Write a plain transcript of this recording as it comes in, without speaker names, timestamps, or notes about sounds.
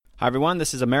Hi, everyone.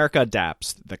 This is America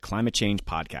Adapts, the climate change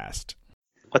podcast.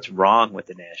 What's wrong with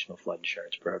the National Flood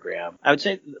Insurance Program? I would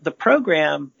say the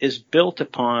program is built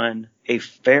upon a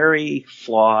very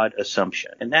flawed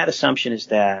assumption. And that assumption is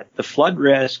that the flood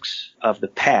risks of the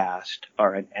past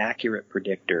are an accurate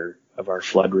predictor of our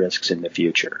flood risks in the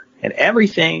future. And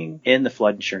everything in the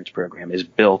flood insurance program is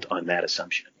built on that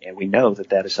assumption. And we know that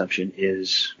that assumption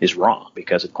is wrong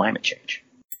because of climate change.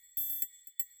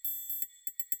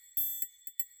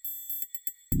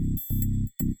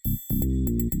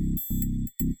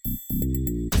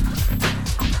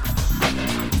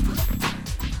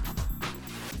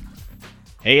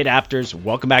 Hey Adapters,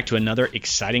 welcome back to another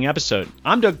exciting episode.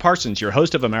 I'm Doug Parsons, your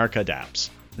host of America Adapts.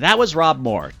 That was Rob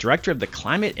Moore, Director of the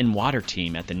Climate and Water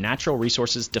Team at the Natural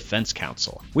Resources Defense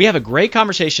Council. We have a great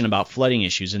conversation about flooding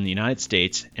issues in the United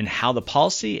States and how the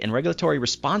policy and regulatory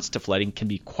response to flooding can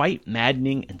be quite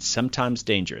maddening and sometimes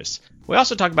dangerous. We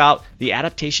also talk about the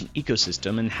adaptation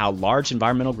ecosystem and how large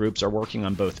environmental groups are working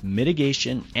on both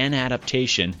mitigation and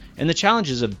adaptation and the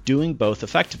challenges of doing both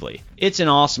effectively. It's an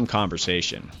awesome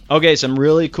conversation. Okay, some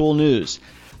really cool news.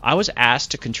 I was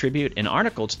asked to contribute an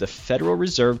article to the Federal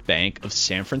Reserve Bank of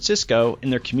San Francisco in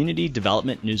their Community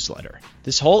Development newsletter.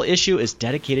 This whole issue is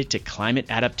dedicated to climate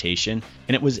adaptation,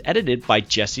 and it was edited by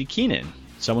Jesse Keenan,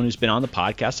 someone who's been on the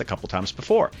podcast a couple times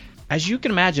before. As you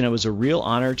can imagine, it was a real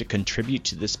honor to contribute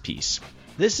to this piece.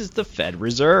 This is the Fed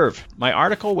Reserve. My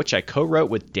article, which I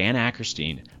co-wrote with Dan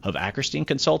Ackerstein of Ackerstein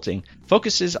Consulting,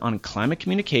 focuses on climate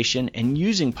communication and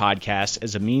using podcasts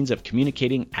as a means of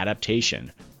communicating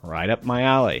adaptation. Right up my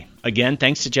alley. Again,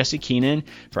 thanks to Jesse Keenan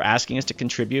for asking us to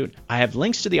contribute. I have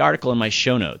links to the article in my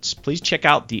show notes. Please check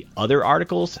out the other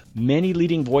articles. Many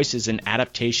leading voices in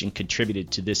adaptation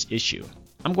contributed to this issue.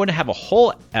 I'm going to have a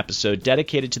whole episode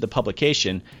dedicated to the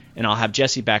publication, and I'll have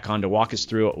Jesse back on to walk us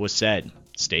through what was said.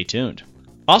 Stay tuned.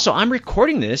 Also, I'm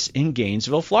recording this in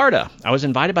Gainesville, Florida. I was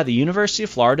invited by the University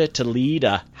of Florida to lead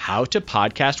a How to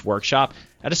Podcast workshop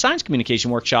at a science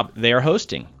communication workshop they are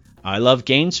hosting. I love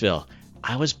Gainesville.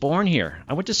 I was born here.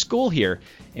 I went to school here,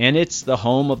 and it's the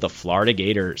home of the Florida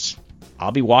Gators.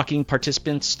 I'll be walking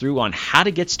participants through on how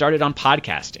to get started on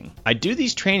podcasting. I do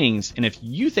these trainings, and if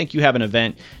you think you have an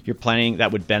event you're planning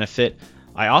that would benefit,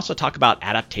 I also talk about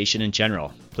adaptation in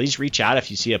general. Please reach out if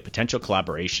you see a potential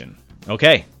collaboration.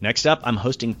 Okay, next up, I'm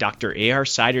hosting Dr. A.R.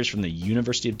 Siders from the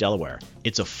University of Delaware.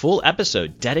 It's a full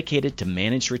episode dedicated to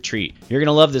managed retreat. You're going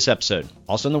to love this episode.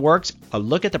 Also in the works, a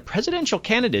look at the presidential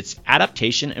candidates'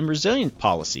 adaptation and resilience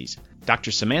policies. Dr.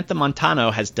 Samantha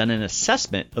Montano has done an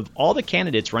assessment of all the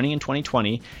candidates running in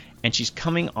 2020, and she's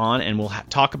coming on and we'll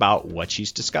talk about what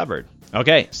she's discovered.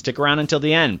 Okay, stick around until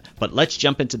the end, but let's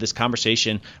jump into this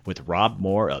conversation with Rob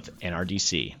Moore of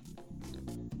NRDC.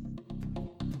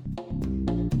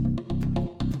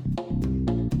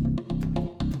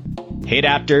 Hey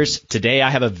Adapters, today I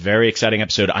have a very exciting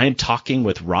episode. I am talking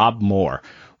with Rob Moore.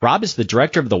 Rob is the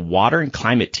director of the Water and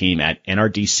Climate Team at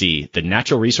NRDC, the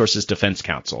Natural Resources Defense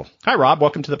Council. Hi Rob,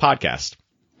 welcome to the podcast.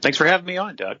 Thanks for having me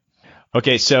on, Doug.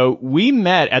 Okay, so we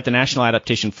met at the National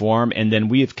Adaptation Forum, and then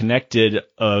we have connected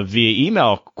via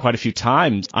email quite a few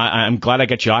times. I'm glad I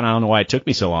got you on. I don't know why it took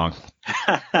me so long.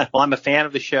 Well, I'm a fan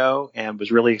of the show and was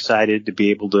really excited to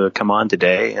be able to come on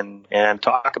today and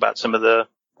talk about some of the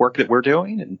work that we're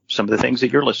doing and some of the things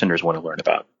that your listeners want to learn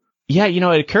about. Yeah,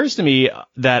 it occurs to me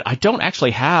that I don't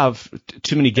actually have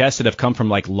too many guests that have come from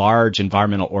like large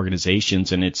environmental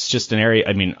organizations, and it's just an area.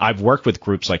 I mean, I've worked with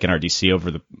groups like NRDC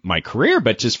over my career,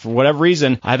 but just for whatever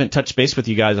reason, I haven't touched base with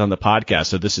you guys on the podcast.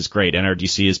 So this is great.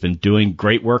 NRDC has been doing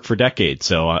great work for decades,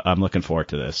 so I'm looking forward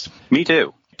to this. Me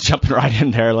too. Jumping right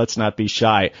in there, let's not be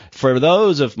shy. For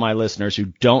those of my listeners who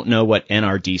don't know what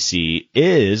NRDC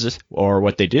is or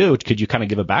what they do, could you kind of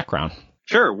give a background?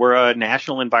 Sure. We're a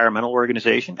national environmental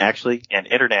organization, actually an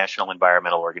international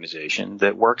environmental organization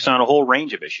that works on a whole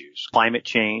range of issues. Climate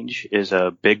change is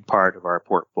a big part of our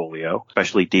portfolio,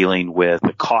 especially dealing with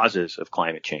the causes of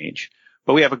climate change.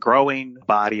 But we have a growing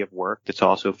body of work that's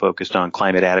also focused on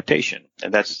climate adaptation.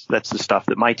 And that's the stuff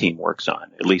that my team works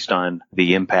on, at least on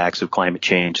the impacts of climate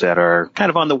change that are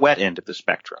kind of on the wet end of the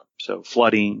spectrum. So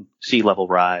flooding, sea level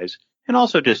rise, and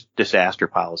also just disaster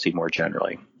policy more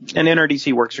generally. And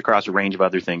NRDC works across a range of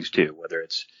other things too, whether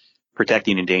it's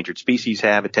protecting endangered species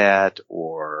habitat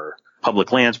or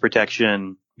public lands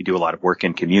protection. We do a lot of work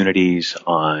in communities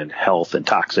on health and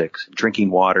toxics, drinking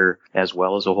water, as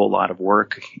well as a whole lot of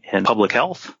work in public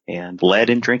health and lead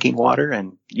in drinking water.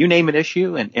 And you name an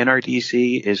issue, and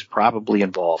NRDC is probably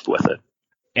involved with it.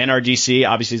 NRDC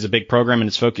obviously is a big program and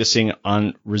it's focusing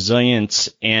on resilience.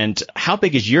 And how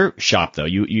big is your shop, though?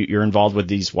 You're involved with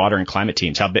these water and climate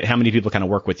teams. How many people kind of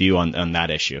work with you on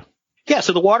that issue? Yeah,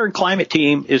 so the Water and Climate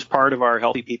Team is part of our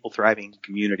Healthy People Thriving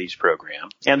Communities program.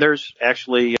 And there's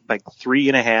actually like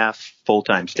 3.5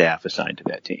 full-time staff assigned to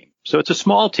that team. So it's a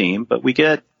small team, but we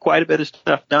get quite a bit of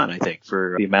stuff done, I think,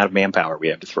 for the amount of manpower we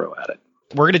have to throw at it.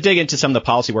 We're going to dig into some of the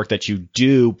policy work that you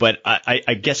do, but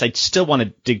I guess I still want to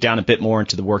dig down a bit more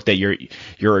into the work that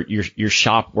your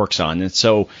shop works on. And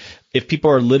so if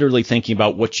people are literally thinking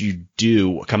about what you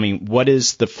do, I mean, what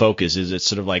is the focus? Is it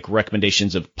sort of like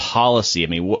recommendations of policy? I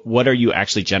mean, what are you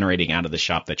actually generating out of the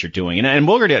shop that you're doing? And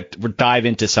we're going to dive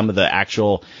into some of the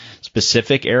actual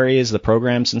specific areas, the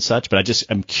programs and such, but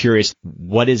I'm curious,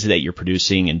 what is it that you're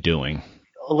producing and doing?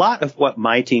 A lot of what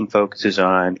my team focuses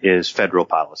on is federal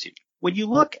policy. When you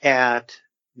look at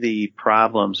the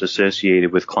problems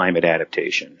associated with climate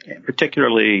adaptation, and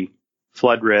particularly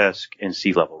flood risk and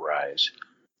sea level rise,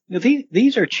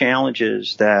 these are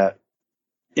challenges that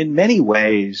in many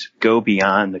ways go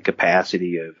beyond the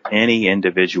capacity of any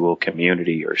individual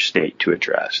community or state to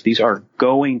address. These are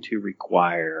going to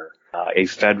require a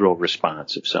federal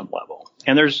response of some level.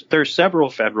 And there's several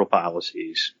federal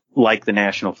policies like the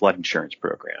National Flood Insurance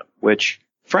Program, which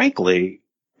frankly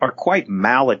are quite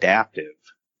maladaptive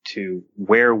to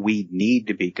where we need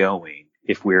to be going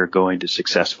if we're going to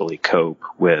successfully cope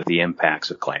with the impacts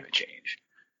of climate change.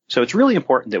 So it's really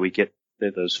important that we get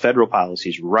those federal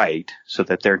policies right so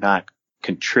that they're not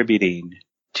contributing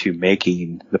to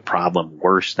making the problem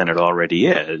worse than it already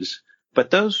is.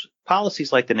 But those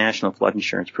policies like the National Flood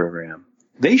Insurance Program,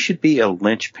 they should be a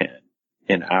linchpin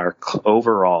in our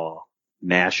overall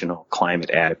national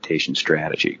climate adaptation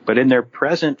strategy. But in their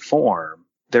present form,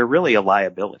 they're really a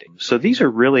liability. So these are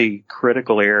really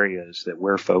critical areas that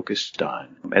we're focused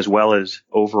on, as well as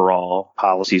overall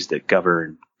policies that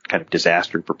govern kind of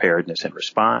disaster preparedness and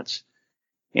response.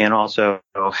 And also,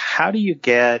 how do you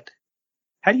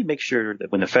make sure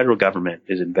that when the federal government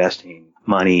is investing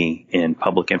money in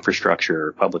public infrastructure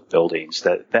or public buildings,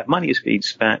 that money is being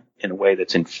spent in a way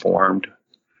that's informed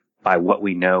by what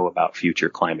we know about future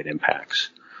climate impacts?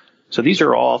 So these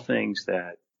are all things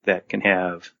that can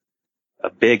have a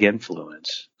big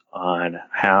influence on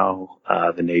how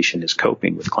the nation is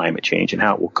coping with climate change and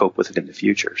how it will cope with it in the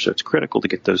future. So it's critical to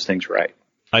get those things right.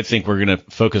 I think we're going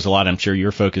to focus a lot. I'm sure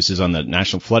your focus is on the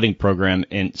National Flooding Program.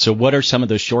 And so what are some of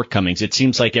those shortcomings? It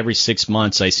seems like every 6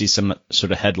 months I see some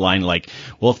sort of headline like,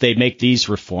 well, if they make these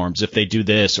reforms, if they do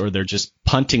this, or they're just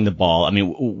punting the ball. I mean,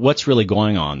 what's really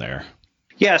going on there?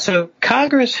 Yeah, so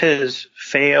Congress has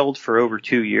failed for over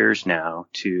 2 years now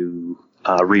to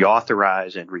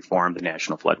reauthorize and reform the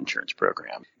National Flood Insurance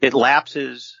Program. It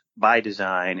lapses by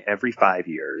design every 5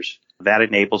 years. That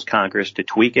enables Congress to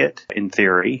tweak it in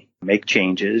theory, make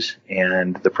changes,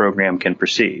 and the program can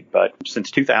proceed. But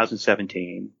since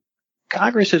 2017,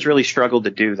 Congress has really struggled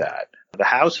to do that. The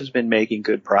House has been making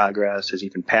good progress, has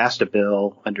even passed a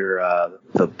bill under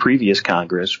the previous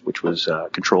Congress, which was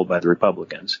controlled by the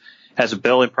Republicans, has a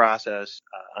bill in process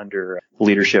under the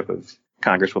leadership of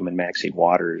Congresswoman Maxine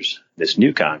Waters, this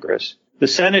new Congress. The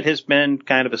Senate has been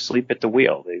kind of asleep at the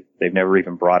wheel. They've never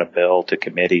even brought a bill to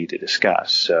committee to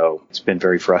discuss. So it's been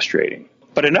very frustrating.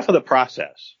 But enough of the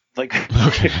process.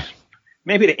 Okay.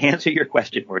 Maybe to answer your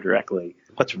question more directly,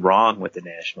 what's wrong with the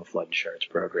National Flood Insurance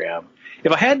Program?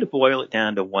 If I had to boil it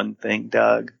down to one thing,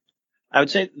 Doug, I would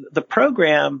say the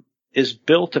program is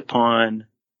built upon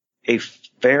a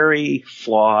very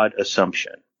flawed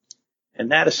assumption.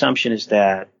 And that assumption is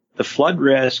that the flood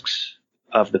risks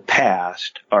of the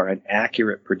past are an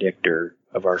accurate predictor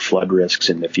of our flood risks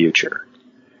in the future.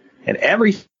 And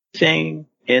everything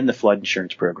in the flood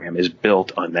insurance program is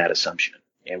built on that assumption.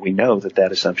 And we know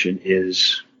that assumption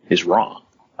is wrong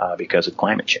because of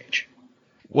climate change.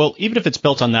 Well, even if it's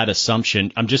built on that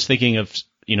assumption, I'm just thinking of,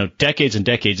 decades and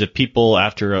decades of people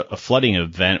after a flooding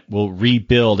event will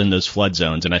rebuild in those flood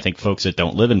zones. And I think folks that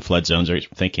don't live in flood zones are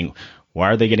thinking, why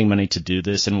are they getting money to do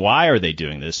this, and why are they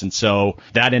doing this? And so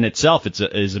that in itself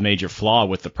is a major flaw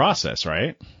with the process,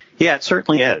 right? Yeah, it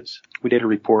certainly is. We did a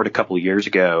report a couple of years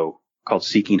ago called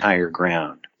Seeking Higher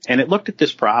Ground, and it looked at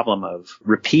this problem of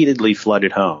repeatedly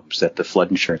flooded homes that the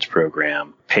flood insurance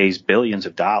program pays billions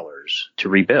of dollars to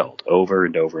rebuild over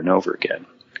and over and over again.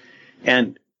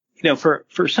 And,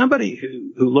 for somebody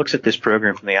who looks at this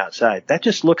program from the outside, that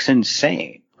just looks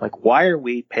insane. Like, why are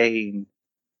we paying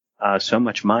so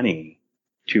much money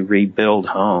to rebuild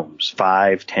homes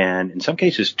 5, 10, in some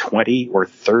cases 20 or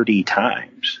 30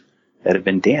 times that have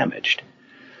been damaged?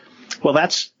 Well,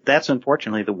 that's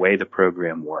unfortunately the way the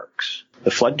program works.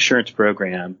 The flood insurance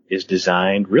program is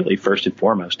designed really first and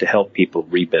foremost to help people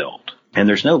rebuild. And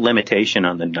there's no limitation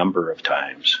on the number of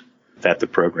times that the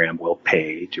program will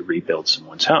pay to rebuild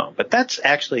someone's home. But that's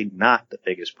actually not the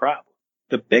biggest problem.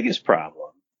 The biggest problem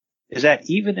is that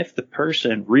even if the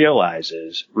person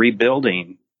realizes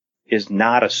rebuilding is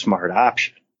not a smart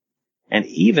option, and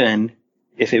even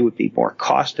if it would be more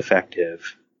cost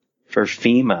effective for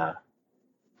FEMA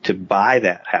to buy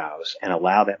that house and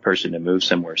allow that person to move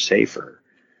somewhere safer,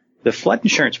 the flood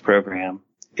insurance program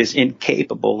is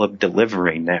incapable of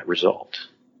delivering that result.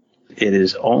 It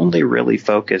is only really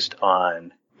focused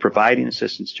on providing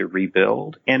assistance to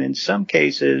rebuild, and in some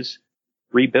cases,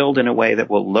 rebuild in a way that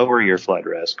will lower your flood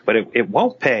risk, but it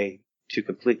won't pay to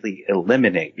completely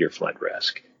eliminate your flood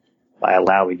risk by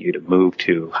allowing you to move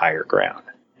to higher ground.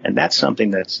 And that's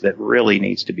something that really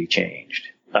needs to be changed,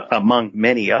 among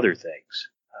many other things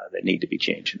that need to be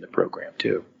changed in the program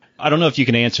too. I don't know if you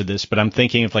can answer this, but I'm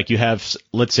thinking if like you have,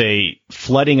 let's say,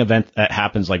 flooding event that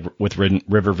happens like with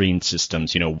riverine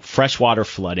systems, freshwater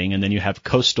flooding, and then you have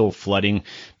coastal flooding,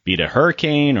 be it a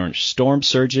hurricane or storm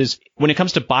surges. When it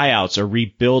comes to buyouts or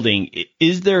rebuilding,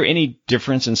 is there any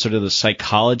difference in sort of the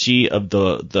psychology of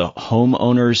the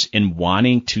homeowners in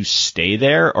wanting to stay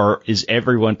there, or is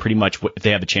everyone pretty much, if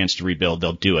they have a chance to rebuild,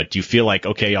 they'll do it? Do you feel like,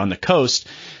 okay, on the coast,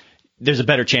 there's a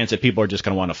better chance that people are just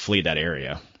going to want to flee that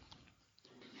area?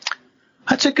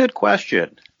 That's a good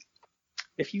question.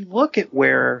 If you look at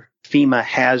where FEMA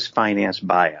has financed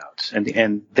buyouts,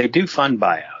 and they do fund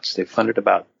buyouts, they've funded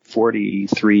about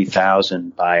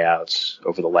 43,000 buyouts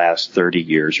over the last 30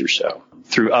 years or so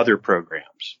through other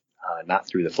programs, not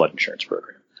through the flood insurance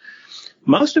program.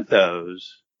 Most of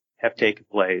those have taken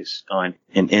place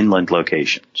in inland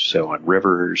locations, so on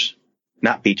rivers,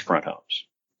 not beachfront homes.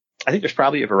 I think there's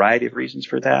probably a variety of reasons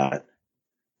for that,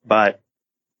 but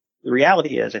the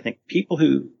reality is, I think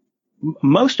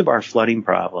most of our flooding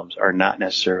problems are not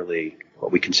necessarily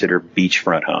what we consider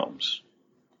beachfront homes.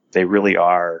 They really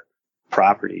are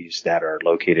properties that are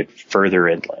located further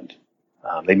inland.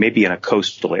 They may be in a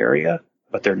coastal area,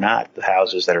 but they're not the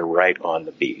houses that are right on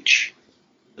the beach.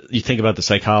 You think about the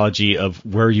psychology of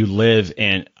where you live,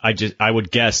 and I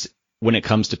would guess when it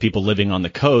comes to people living on the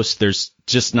coast, there's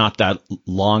just not that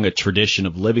long a tradition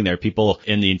of living there. People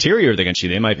in the interior of the country,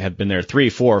 they might have been there 3,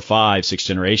 4, 5, 6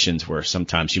 generations, where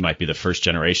sometimes you might be the first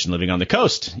generation living on the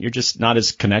coast. You're just not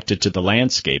as connected to the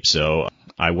landscape. So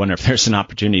I wonder if there's an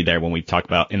opportunity there when we talk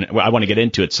about, and I want to get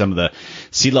into it, some of the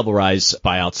sea level rise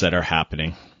buyouts that are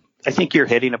happening. I think you're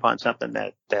hitting upon something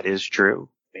that is true.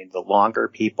 I mean, the longer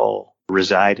people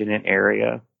reside in an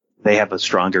area, they have a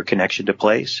stronger connection to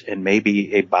place, and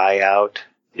maybe a buyout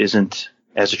isn't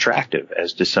as attractive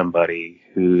as to somebody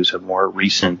who's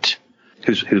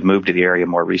who's moved to the area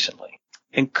more recently.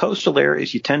 In coastal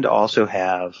areas, you tend to also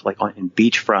have, like in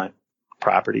beachfront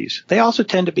properties, they also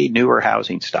tend to be newer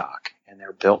housing stock, and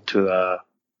they're built to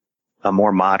a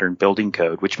more modern building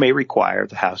code, which may require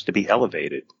the house to be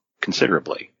elevated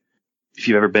considerably. If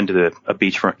you've ever been to a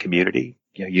beachfront community,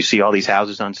 you see all these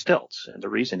houses on stilts, and the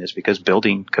reason is because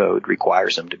building code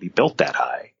requires them to be built that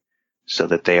high so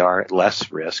that they are at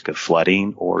less risk of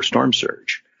flooding or storm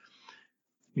surge.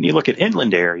 When you look at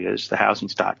inland areas, the housing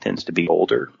stock tends to be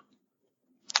older,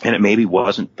 and it maybe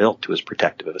wasn't built to as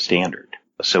protective of a standard,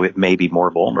 so it may be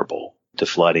more vulnerable to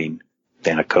flooding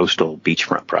than a coastal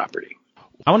beachfront property.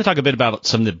 I want to talk a bit about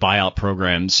some of the buyout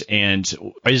programs, and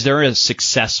is there a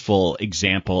successful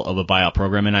example of a buyout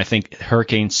program? And I think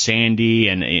Hurricane Sandy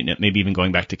and maybe even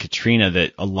going back to Katrina,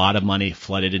 that a lot of money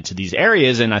flooded into these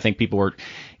areas, and I think people were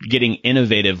getting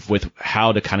innovative with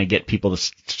how to kind of get people to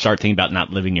start thinking about not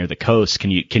living near the coast.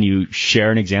 Can you share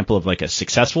an example of like a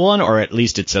successful one, or at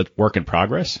least it's a work in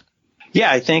progress? Yeah,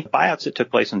 I think buyouts that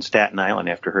took place on Staten Island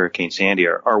after Hurricane Sandy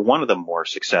are one of the more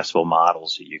successful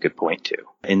models that you could point to.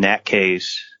 In that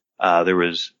case, there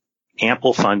was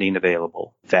ample funding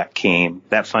available. That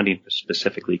funding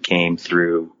specifically came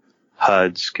through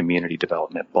HUD's Community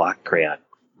Development Block Grant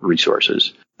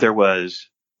resources. There was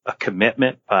a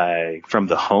commitment from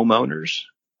the homeowners.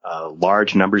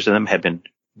 Large numbers of them had been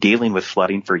dealing with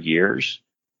flooding for years,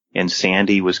 and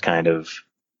Sandy was kind of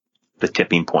the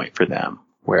tipping point for them,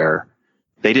 where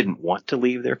they didn't want to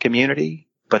leave their community,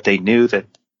 but they knew that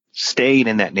staying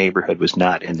in that neighborhood was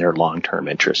not in their long-term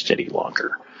interest any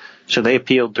longer. So they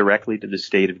appealed directly to the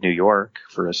state of New York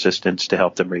for assistance to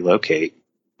help them relocate,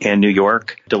 and New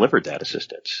York delivered that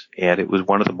assistance. And it was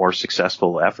one of the more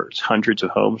successful efforts. Hundreds of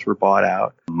homes were bought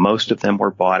out. Most of them were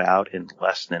bought out in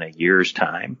less than a year's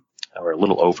time, or a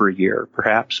little over a year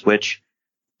perhaps, which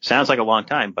sounds like a long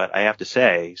time, but I have to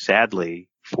say, sadly,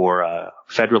 for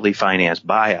federally financed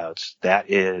buyouts, that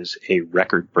is a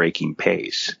record-breaking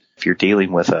pace. If you're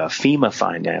dealing with a FEMA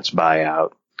financed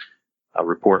buyout, a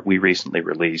report we recently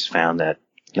released found that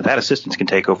that assistance can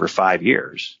take over 5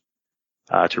 years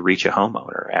to reach a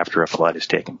homeowner after a flood has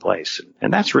taken place.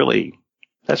 And that's really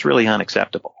That's really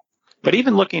unacceptable. But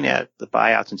even looking at the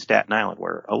buyouts in Staten Island,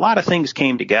 where a lot of things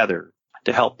came together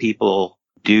to help people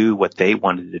do what they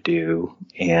wanted to do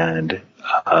and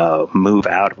move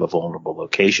out of a vulnerable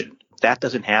location, that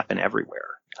doesn't happen everywhere.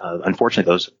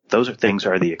 Unfortunately, those things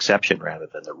are the exception rather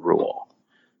than the rule.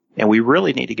 And we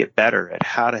really need to get better at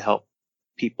how to help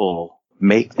people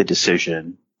make the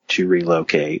decision to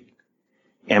relocate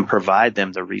and provide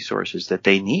them the resources that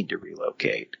they need to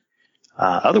relocate.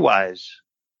 Otherwise,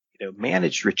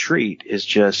 managed retreat is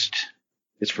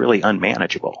it's really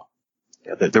unmanageable.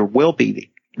 There will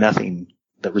be nothing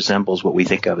that resembles what we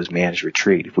think of as managed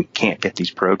retreat if we can't get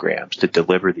these programs to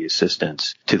deliver the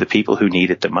assistance to the people who need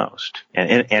it the most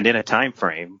and in a time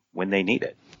frame when they need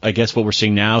it. I guess what we're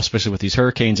seeing now, especially with these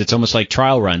hurricanes, it's almost like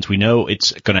trial runs. We know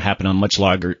it's going to happen on a much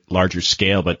larger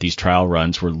scale, but these trial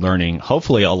runs we're learning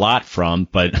hopefully a lot from.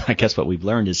 But I guess what we've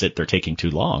learned is that they're taking too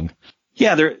long.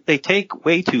 Yeah, they take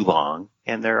way too long,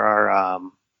 and there are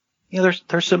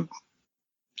there's some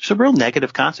real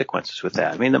negative consequences with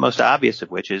that. I mean, the most obvious of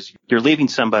which is you're leaving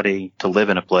somebody to live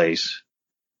in a place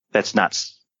that's not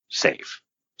safe.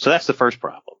 So that's the first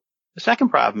problem. The second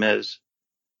problem is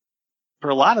for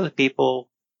a lot of the people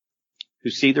who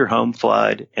see their home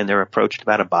flood and they're approached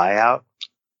about a buyout,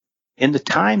 in the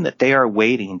time that they are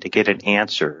waiting to get an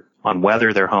answer on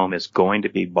whether their home is going to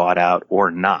be bought out or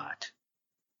not,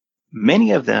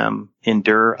 many of them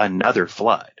endure another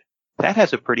flood. That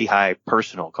has a pretty high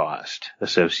personal cost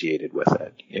associated with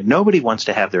it. Nobody wants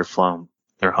to have their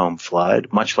home flood,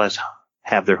 much less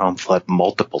have their home flood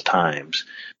multiple times.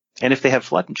 And if they have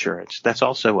flood insurance, that's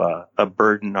also a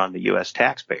burden on the U.S.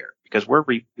 taxpayer, because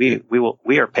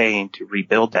we are paying to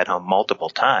rebuild that home multiple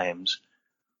times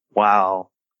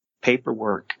while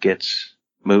paperwork gets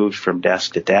moved from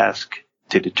desk to desk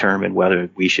to determine whether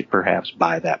we should perhaps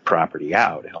buy that property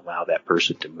out and allow that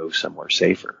person to move somewhere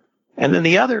safer. And then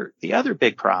the other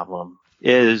big problem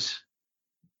is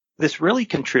this really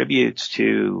contributes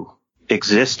to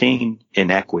existing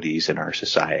inequities in our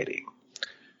society.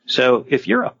 So if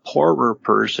you're a poorer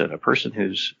person, a person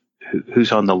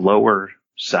who's on the lower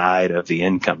side of the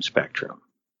income spectrum,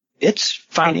 it's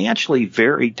financially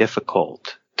very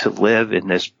difficult to live in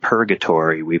this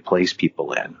purgatory we place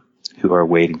people in who are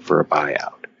waiting for a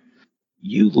buyout.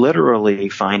 You literally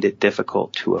find it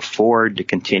difficult to afford to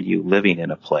continue living in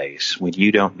a place when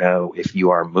you don't know if you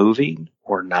are moving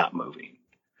or not moving.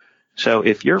 So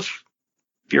if your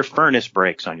furnace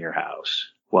breaks on your house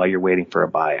while you're waiting for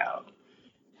a buyout,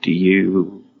 do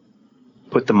you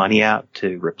put the money out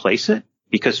to replace it?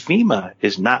 Because FEMA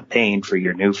is not paying for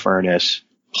your new furnace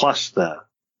plus the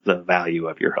value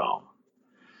of your home.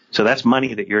 So that's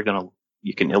money that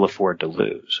you can ill afford to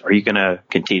lose. Are you going to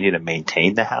continue to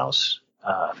maintain the house?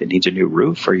 If it needs a new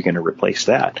roof, are you going to replace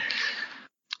that?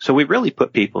 So we really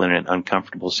put people in an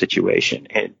uncomfortable situation.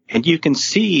 And you can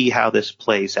see how this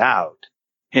plays out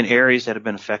in areas that have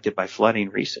been affected by flooding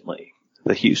recently.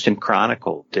 The Houston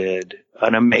Chronicle did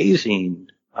an amazing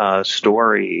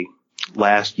story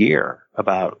last year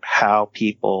about how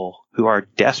people who are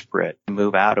desperate to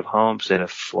move out of homes that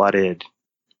have flooded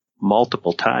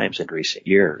multiple times in recent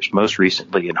years, most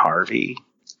recently in Harvey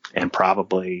and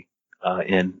probably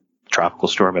in Tropical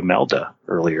Storm Imelda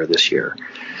earlier this year.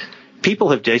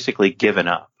 People have basically given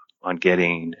up on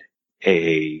getting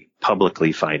a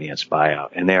publicly financed buyout,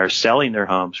 and they are selling their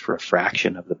homes for a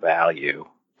fraction of the value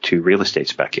to real estate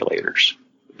speculators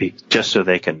just so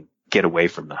they can get away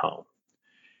from the home.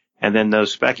 And then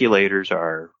those speculators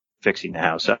are fixing the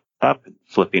house up and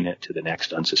flipping it to the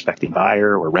next unsuspecting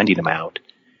buyer or renting them out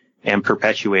and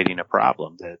perpetuating a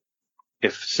problem that,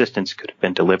 if assistance could have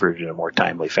been delivered in a more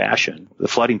timely fashion, the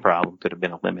flooding problem could have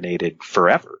been eliminated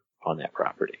forever on that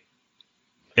property.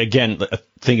 Again,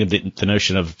 think of the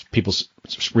notion of people's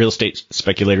real estate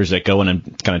speculators that go in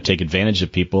and kind of take advantage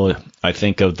of people. I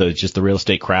think of the real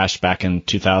estate crash back in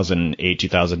 2008,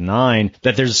 2009,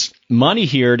 that there's money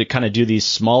here to kind of do these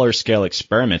smaller scale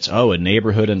experiments. Oh, a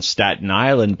neighborhood in Staten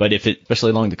Island, but especially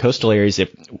along the coastal areas,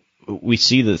 if we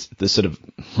see this sort of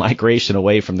migration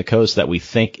away from the coast that we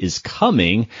think is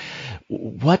coming,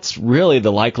 what's really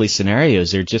the likely scenario?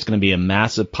 Is there just going to be a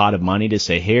massive pot of money to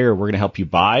say, here, we're going to help you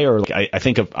buy? Or I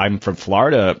think I'm from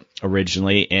Florida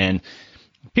originally, and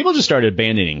people just started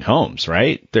abandoning homes,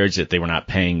 right? They were not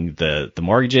paying the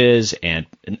mortgages, and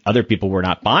other people were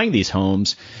not buying these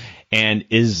homes. And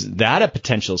is that a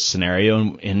potential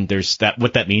scenario? And there's that.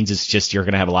 What that means is just you're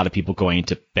going to have a lot of people going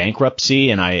into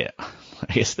bankruptcy. And I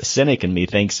guess the cynic in me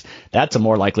thinks that's a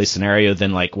more likely scenario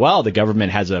than the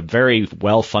government has a very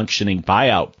well-functioning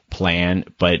buyout plan,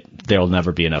 but there'll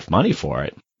never be enough money for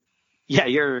it. Yeah,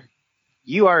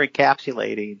 you are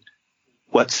encapsulating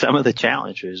what some of the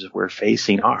challenges we're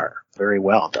facing are. Very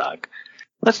well, Doug.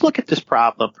 Let's look at this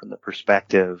problem from the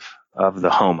perspective of the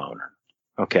homeowner.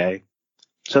 Okay.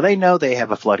 So they know they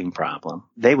have a flooding problem.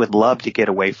 They would love to get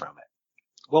away from it.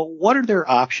 Well, what are their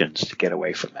options to get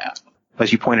away from that?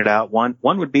 As you pointed out, one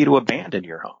would be to abandon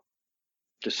your home,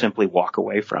 to simply walk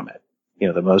away from it. You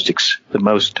know, the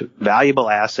most valuable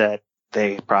asset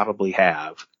they probably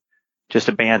have, just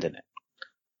abandon it.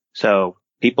 So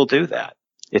people do that.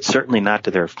 It's certainly not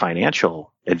to their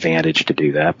financial advantage to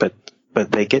do that,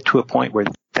 but they get to a point where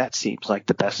that seems like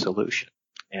the best solution,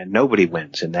 and nobody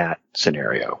wins in that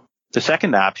scenario. The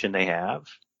second option they have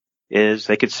is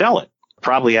they could sell it,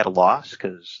 probably at a loss,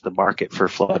 because the market for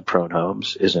flood-prone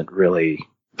homes isn't really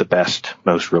the best,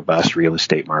 most robust real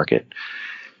estate market.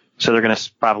 So they're going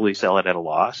to probably sell it at a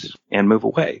loss and move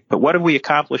away. But what have we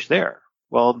accomplished there?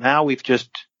 Well, now we've just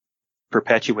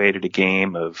perpetuated a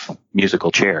game of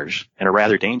musical chairs, and a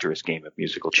rather dangerous game of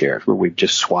musical chairs, where we've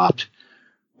just swapped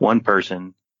one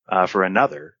person for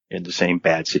another in the same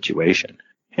bad situation.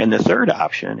 And the third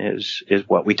option is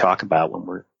what we talk about when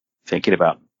we're thinking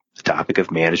about the topic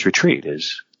of managed retreat,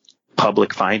 is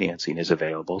public financing is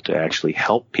available to actually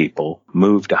help people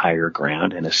move to higher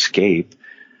ground and escape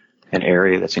an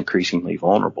area that's increasingly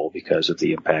vulnerable because of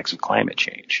the impacts of climate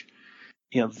change.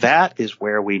 You know, that is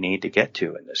where we need to get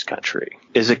to in this country.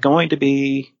 Is it going to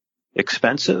be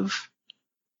expensive?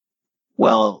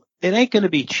 Well, it ain't going to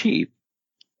be cheap,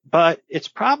 but it's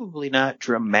probably not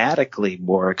dramatically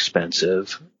more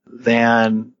expensive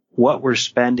than what we're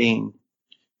spending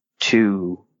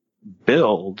to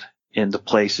build in the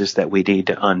places that we need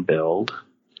to unbuild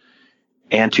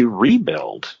and to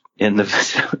rebuild in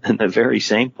the very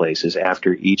same places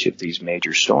after each of these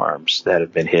major storms that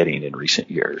have been hitting in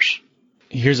recent years.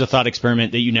 Here's a thought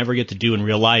experiment that you never get to do in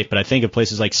real life, but I think of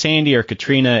places like Sandy or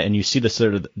Katrina, and you see the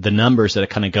sort of the numbers that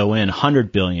kind of go in,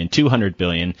 100 billion, 200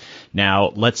 billion.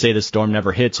 Now, let's say the storm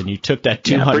never hits and you took that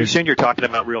 200. Yeah, pretty soon you're talking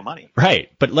about real money. Right.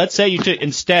 But let's say you took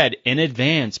instead, in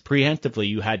advance, preemptively,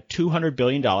 you had $200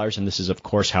 billion, and this is, of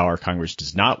course, how our Congress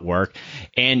does not work,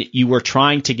 and you were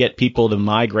trying to get people to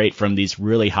migrate from these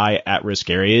really high at-risk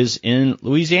areas in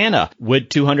Louisiana. Would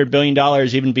 $200 billion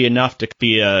even be enough to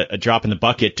be a drop in the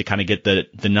bucket to kind of get the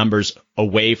numbers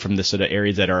away from the sort of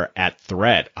areas that are at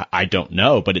threat? I don't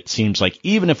know, but it seems like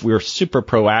even if we're super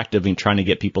proactive in trying to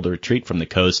get people to retreat from the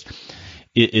coast,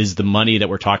 is the money that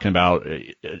we're talking about,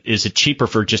 is it cheaper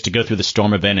for just to go through the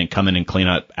storm event and come in and clean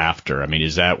up after? I mean,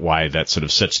 is that why that's sort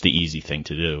of such the easy thing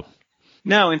to do?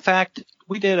 No, in fact,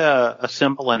 we did a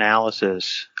simple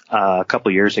analysis a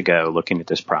couple years ago looking at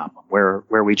this problem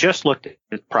where we just looked at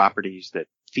properties that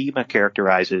FEMA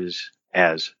characterizes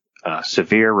as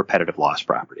severe repetitive loss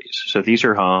properties. So these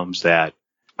are homes that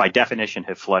by definition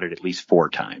have flooded at least 4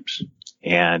 times.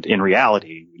 And in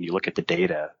reality, when you look at the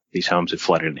data, these homes have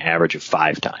flooded an average of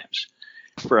 5 times.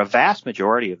 For a vast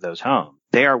majority of those homes,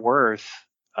 they are worth,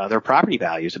 their property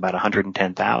value is about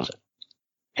 $110,000.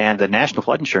 And the National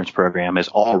Flood Insurance Program has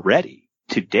already,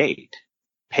 to date,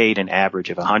 paid an average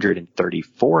of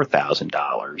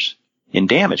 $134,000 in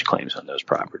damage claims on those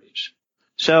properties.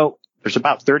 So there's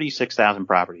about 36,000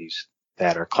 properties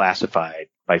that are classified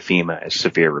by FEMA as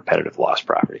severe repetitive loss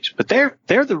properties. But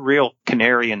they're the real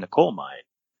canary in the coal mine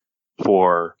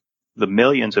for the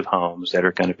millions of homes that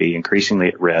are going to be increasingly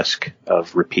at risk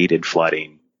of repeated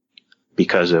flooding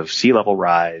because of sea level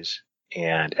rise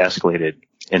and escalated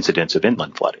incidents of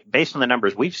inland flooding. Based on the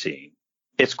numbers we've seen,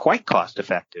 it's quite cost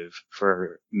effective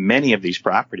for many of these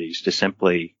properties to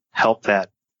simply help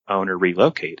that owner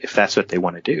relocate if that's what they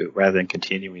want to do, rather than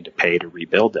continuing to pay to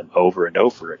rebuild them over and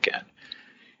over again.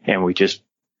 And we're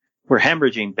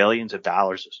hemorrhaging billions of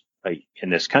dollars in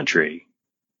this country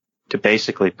to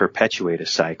basically perpetuate a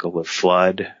cycle of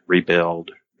flood,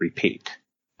 rebuild, repeat.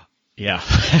 Yeah,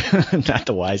 not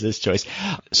the wisest choice.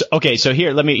 So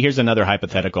here's another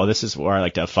hypothetical. This is where I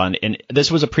like to have fun. And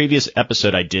this was a previous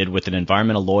episode I did with an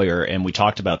environmental lawyer, and we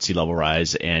talked about sea level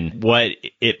rise and what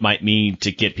it might mean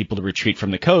to get people to retreat from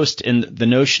the coast, and the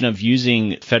notion of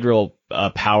using federal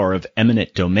power of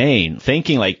eminent domain,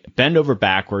 thinking like bend over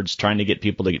backwards, trying to get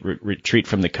people to retreat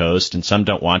from the coast, and some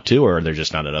don't want to, or there's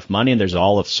just not enough money, and there's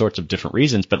all of sorts of different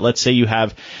reasons. But let's say you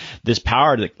have this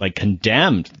power that like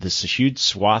condemned this huge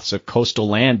swaths of coastal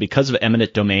land because of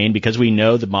eminent domain, because we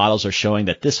know the models are showing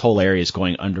that this whole area is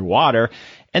going underwater.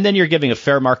 And then you're giving a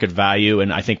fair market value,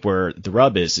 and I think where the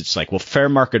rub is, it's like, well, fair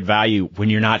market value when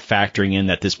you're not factoring in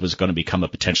that this was going to become a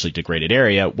potentially degraded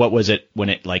area. What was it when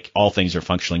it, like, all things are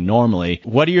functioning normally?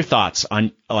 What are your thoughts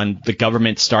on the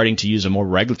government starting to use a more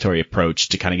regulatory approach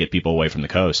to kind of get people away from the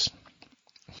coast?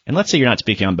 And let's say you're not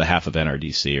speaking on behalf of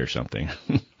NRDC or something.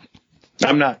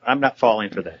 I'm not falling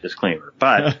for that disclaimer,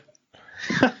 but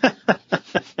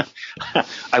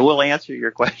I will answer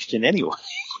your question anyway.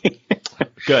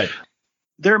 Good.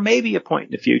 There may be a point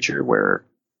in the future where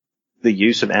the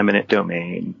use of eminent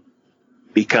domain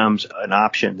becomes an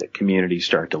option that communities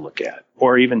start to look at,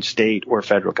 or even state or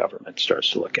federal government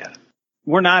starts to look at.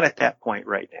 We're not at that point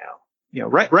right now.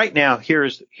 Right now,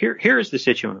 here's the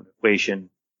situation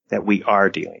that we are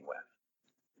dealing with.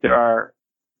 There are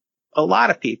a lot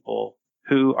of people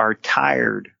who are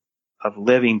tired of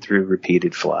living through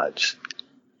repeated floods,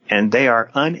 and they are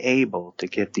unable to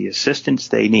get the assistance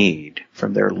they need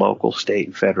from their local, state,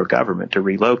 and federal government to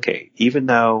relocate, even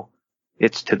though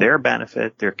it's to their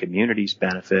benefit, their community's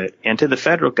benefit, and to the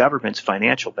federal government's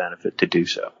financial benefit to do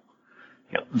so.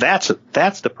 That's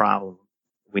the problem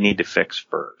we need to fix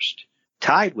first.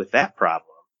 Tied with that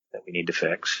problem that we need to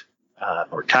fix,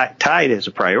 or tied as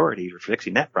a priority for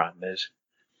fixing that problem, is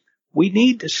we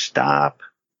need to stop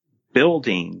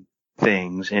building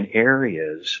things in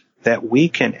areas that we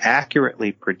can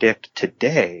accurately predict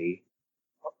today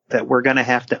that we're going to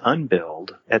have to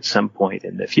unbuild at some point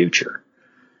in the future.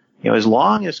 As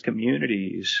long as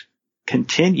communities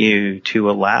continue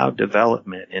to allow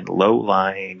development in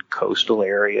low-lying coastal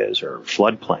areas or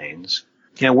floodplains,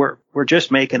 we're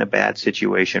just making a bad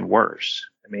situation worse.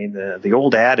 I mean, the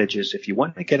old adage is if you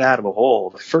want to get out of a hole,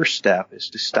 the first step is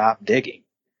to stop digging.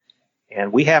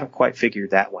 And we haven't quite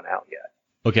figured that one out yet.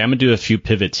 Okay, I'm going to do a few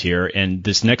pivots here, and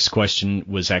this next question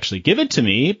was actually given to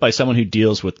me by someone who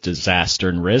deals with disaster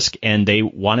and risk, and they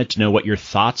wanted to know what your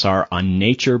thoughts are on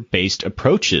nature-based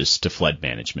approaches to flood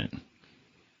management.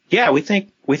 Yeah, we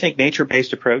think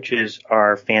nature-based approaches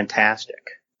are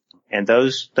fantastic, and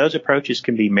those approaches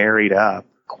can be married up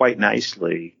quite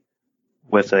nicely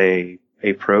with a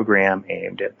program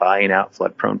aimed at buying out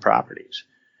flood-prone properties.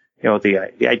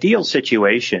 The ideal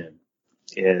situation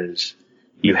is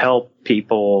you help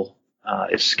people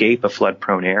escape a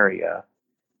flood-prone area,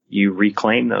 you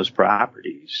reclaim those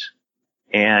properties,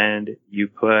 and you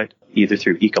put either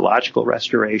through ecological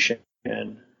restoration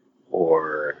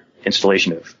or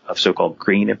installation of so-called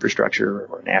green infrastructure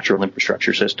or natural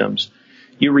infrastructure systems,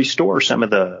 you restore some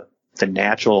of the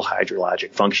natural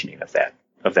hydrologic functioning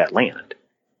of that land.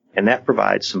 And that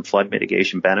provides some flood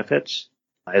mitigation benefits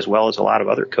as well as a lot of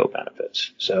other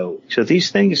co-benefits. So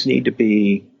these things need to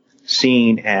be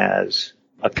seen as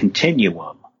a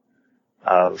continuum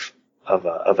of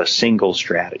a single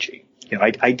strategy.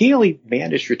 Ideally,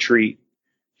 managed retreat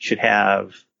should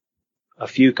have a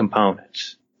few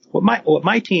components. What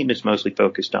my team is mostly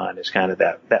focused on is kind of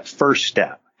that first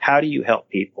step. How do you help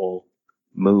people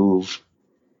move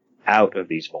out of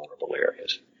these vulnerable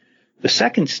areas? The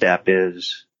second step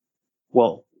is,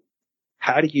 well,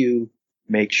 how do you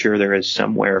make sure there is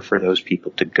somewhere for those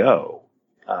people to go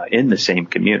in the same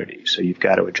community? So you've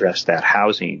got to address that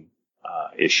housing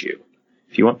issue.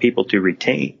 If you want people to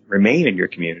remain in your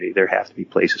community, there have to be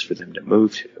places for them to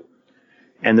move to.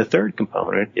 And the third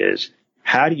component is,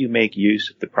 how do you make use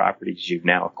of the properties you've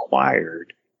now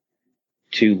acquired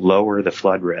to lower the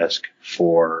flood risk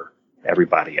for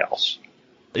everybody else?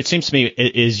 It seems to me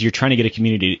is you're trying to get a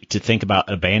community to think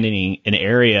about abandoning an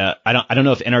area. I don't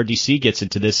know if NRDC gets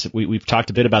into this. We've talked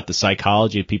a bit about the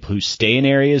psychology of people who stay in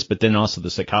areas, but then also the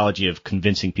psychology of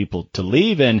convincing people to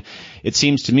leave. And it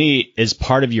seems to me as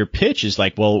part of your pitch is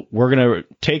like, well, we're going to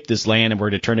take this land and we're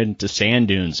going to turn it into sand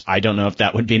dunes. I don't know if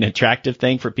that would be an attractive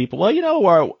thing for people.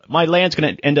 Well, my land's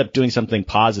going to end up doing something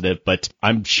positive, but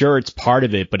I'm sure it's part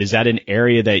of it. But is that an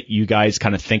area that you guys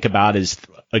kind of think about as,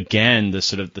 again, the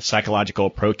sort of the psychological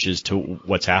approaches to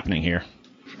what's happening here?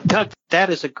 Doug,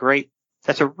 that's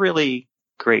a really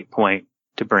great point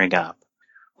to bring up.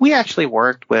 We actually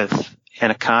worked with an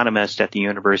economist at the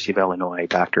University of Illinois,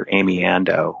 Dr. Amy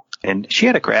Ando, and she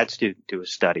had a grad student do a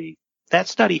study. That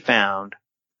study found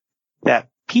that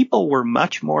people were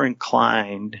much more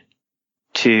inclined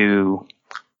to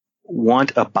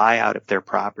want a buyout of their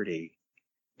property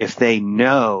if they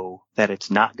know that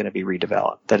it's not going to be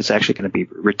redeveloped, that it's actually going to be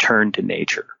returned to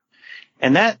nature.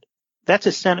 And that's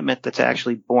a sentiment that's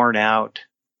actually borne out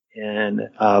in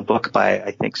a book by,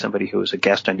 I think, somebody who was a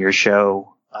guest on your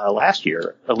show last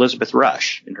year, Elizabeth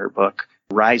Rush, in her book,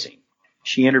 Rising.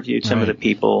 She interviewed some of the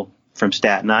people from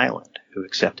Staten Island who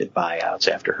accepted buyouts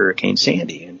after Hurricane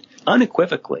Sandy. And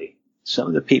unequivocally, some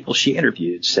of the people she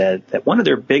interviewed said that one of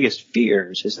their biggest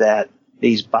fears is that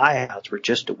these buyouts were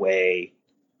just a way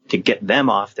to get them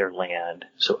off their land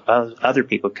so other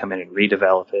people come in and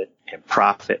redevelop it and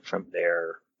profit from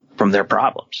their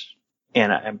problems.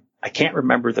 And I can't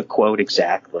remember the quote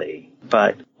exactly,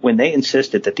 but when they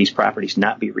insisted that these properties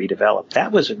not be redeveloped,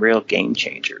 that was a real game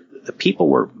changer. The people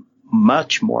were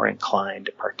much more inclined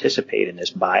to participate in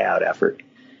this buyout effort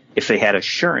if they had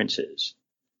assurances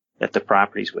that the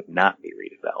properties would not be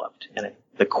redeveloped. And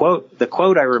the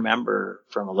quote I remember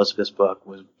from Elizabeth's book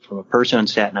was from a person on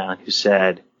Staten Island who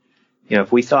said,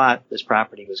 if we thought this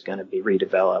property was going to be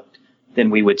redeveloped, then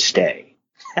we would stay.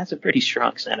 That's a pretty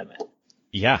strong sentiment.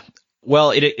 Yeah.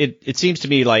 Well, it seems to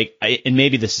me like, and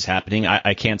maybe this is happening,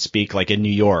 I can't speak, like in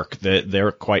New York,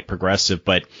 they're quite progressive,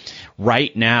 but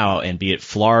right now, and be it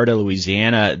Florida,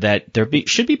 Louisiana, that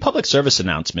should be public service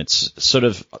announcements sort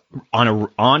of on an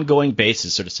ongoing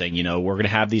basis, sort of saying, we're going to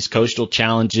have these coastal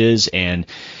challenges and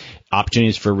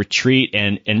opportunities for retreat,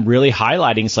 and really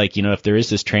highlighting, it's like, if there is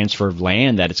this transfer of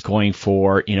land, that it's going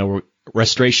for,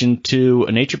 restoration to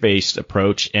a nature-based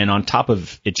approach. And on top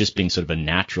of it just being sort of a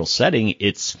natural setting,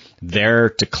 it's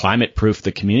there to climate-proof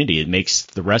the community. It makes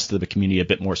the rest of the community a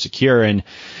bit more secure. And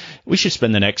we should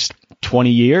spend the next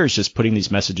 20 years just putting these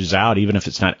messages out, even if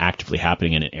it's not actively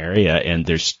happening in an area. And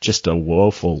there's just a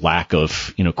woeful lack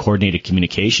of, coordinated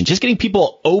communication, just getting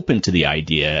people open to the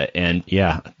idea. And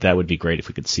yeah, that would be great if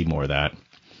we could see more of that.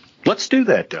 Let's do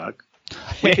that, Doug.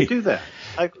 We can do that.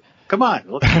 Come on,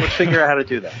 let's figure out how to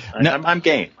do that. I'm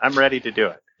game. I'm ready to do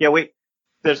it. Yeah,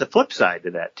 there's a flip side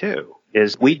to that too,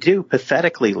 is we do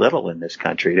pathetically little in this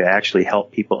country to actually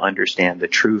help people understand the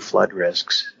true flood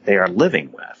risks they are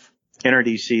living with.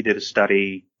 NRDC did a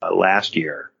study last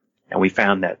year, and we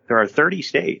found that there are 30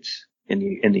 states in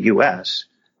the U.S.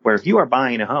 where if you are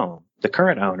buying a home, the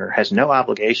current owner has no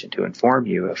obligation to inform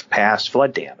you of past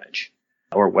flood damage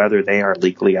or whether they are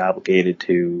legally obligated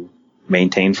to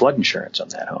maintain flood insurance on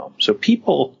that home. So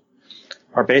people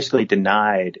are basically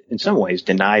denied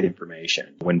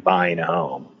information when buying a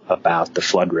home about the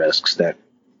flood risks that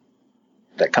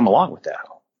come along with that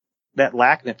home. That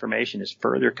lack of information is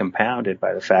further compounded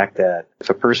by the fact that if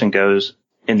a person goes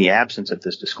in the absence of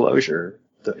this disclosure,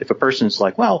 if a person's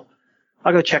like, well,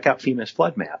 I'll go check out FEMA's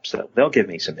flood maps, they'll give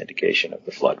me some indication of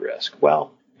the flood risk.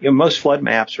 Well, most flood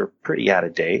maps are pretty out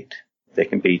of date. They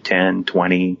can be 10,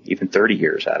 20, even 30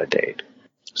 years out of date.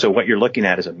 So what you're looking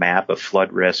at is a map of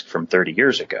flood risk from 30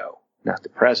 years ago, not the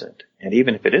present. And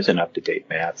even if it is an up-to-date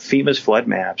map, FEMA's flood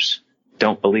maps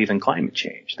don't believe in climate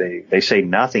change. They say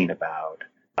nothing about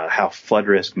how flood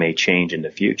risk may change in the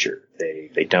future.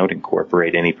 They don't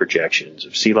incorporate any projections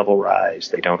of sea level rise.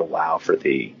 They don't allow for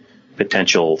the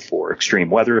potential for extreme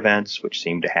weather events, which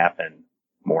seem to happen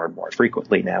more and more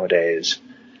frequently nowadays.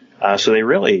 So they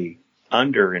really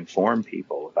underinform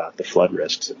people about the flood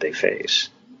risks that they face.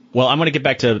 Well, I'm going to get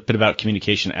back to a bit about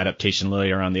communication adaptation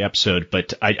later on the episode,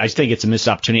 but I think it's a missed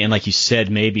opportunity. And like you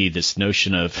said, maybe this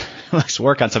notion of let's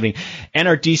work on something.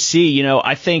 NRDC,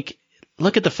 I think,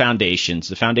 look at the foundations.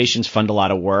 The foundations fund a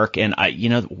lot of work. And I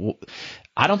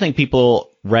don't think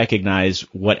people recognize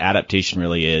what adaptation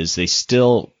really is. They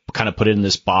still kind of put it in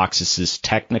this box. It's this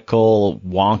technical,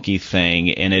 wonky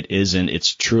thing, and it isn't.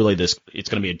 It's truly it's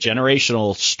going to be a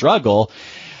generational struggle.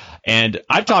 And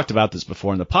I've talked about this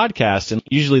before in the podcast, and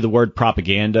usually the word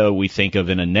propaganda we think of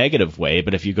in a negative way.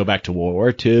 But if you go back to World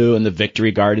War II and the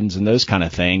victory gardens and those kind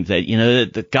of things, that,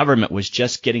 the government was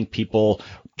just getting people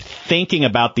thinking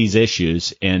about these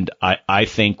issues. And I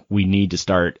think we need to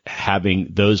start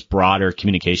having those broader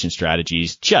communication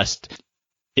strategies.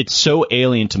 It's so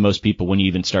alien to most people when you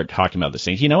even start talking about these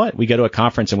things. You know what? We go to a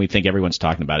conference and we think everyone's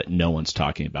talking about it. No one's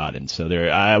talking about it. And so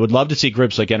I would love to see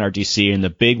groups like NRDC and the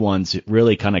big ones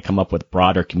really kind of come up with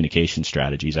broader communication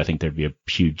strategies. I think there'd be a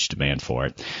huge demand for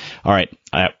it. All right.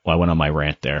 I went on my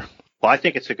rant there. Well, I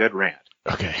think it's a good rant.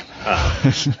 Okay.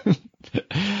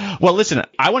 Well, listen,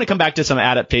 I want to come back to some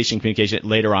adaptation communication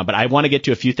later on, but I want to get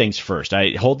to a few things first.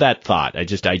 I hold that thought. I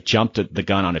jumped the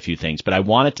gun on a few things, but I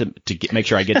wanted to make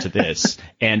sure I get to this.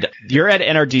 And you're at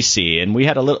NRDC, and we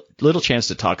had a little chance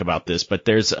to talk about this, but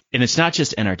and it's not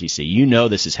just NRDC.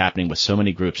 This is happening with so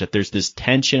many groups, that there's this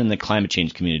tension in the climate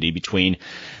change community between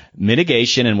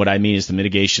mitigation, and what I mean is the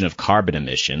mitigation of carbon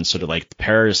emissions, sort of like the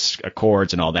Paris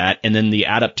Accords and all that, and then the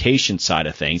adaptation side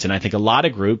of things. And I think a lot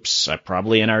of groups,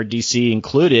 probably NRDC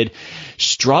included,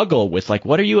 struggle with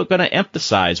what are you going to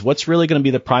emphasize? What's really going to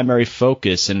be the primary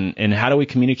focus, and how do we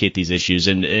communicate these issues?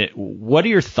 And what are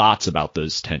your thoughts about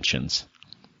those tensions?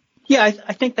 Yeah,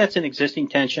 I think that's an existing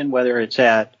tension, whether it's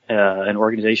at an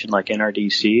organization like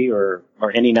NRDC or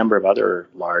any number of other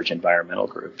large environmental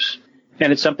groups.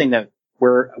 And it's something that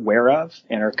we're aware of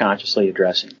and are consciously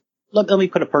addressing. Let me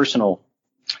put a personal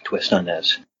twist on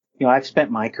this. I've spent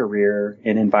my career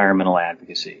in environmental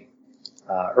advocacy.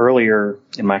 Earlier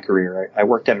in my career, I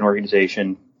worked at an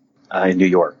organization in New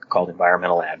York called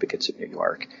Environmental Advocates of New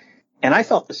York. And I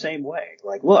felt the same way.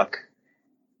 Look,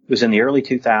 it was in the early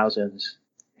 2000s,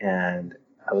 and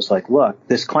I was like, look,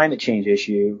 this climate change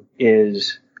issue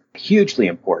is hugely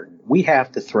important. We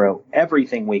have to throw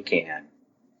everything we can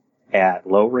at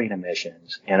lowering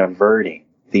emissions and averting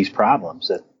these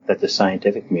problems that the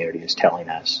scientific community is telling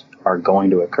us are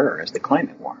going to occur as the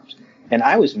climate warms. And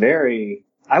I was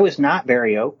not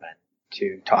very open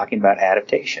to talking about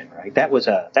adaptation, right? That was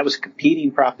a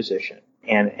competing proposition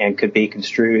and could be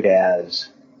construed as,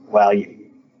 well,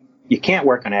 you can't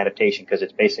work on adaptation because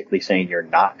it's basically saying you're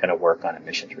not going to work on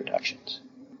emissions reductions.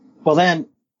 Well, then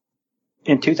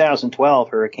in 2012,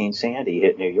 Hurricane Sandy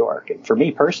hit New York. And for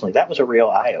me personally, that was a real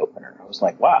eye opener. I was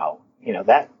like, wow,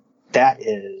 that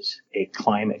is a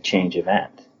climate change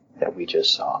event that we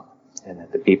just saw, and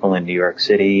that the people in New York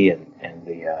City and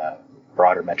the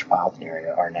broader metropolitan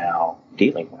area are now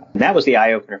dealing with. And that was the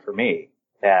eye opener for me,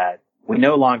 that we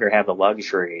no longer have the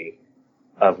luxury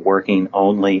of working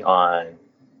only on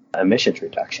emissions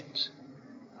reductions.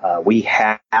 We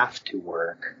have to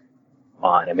work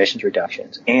on emissions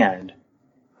reductions, and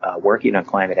working on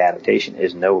climate adaptation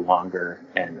is no longer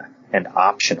an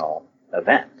optional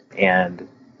event. And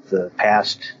the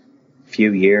past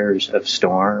few years of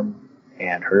storm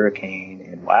and hurricane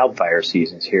and wildfire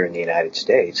seasons here in the United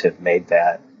States have made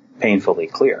that painfully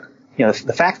clear.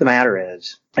 The fact of the matter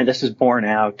is, and this is borne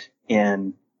out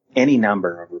in any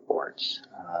number of reports,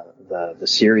 the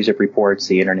series of reports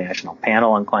the International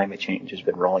Panel on Climate Change has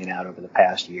been rolling out over the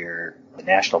past year, the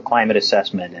National Climate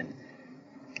Assessment, and,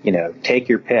 take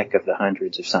your pick of the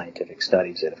hundreds of scientific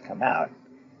studies that have come out.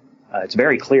 It's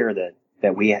very clear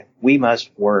that we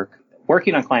must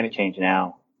working on climate change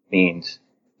now means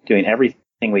doing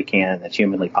everything we can that's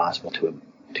humanly possible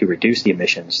to reduce the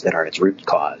emissions that are its root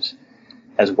cause,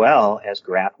 as well as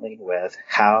grappling with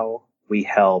how we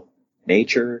help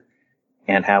nature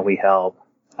and how we help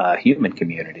human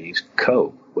communities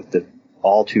cope with the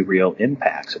all too real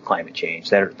impacts of climate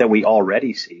change that we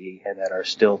already see and that are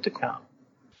still to come.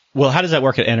 Well, how does that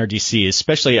work at NRDC?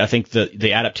 Especially, I think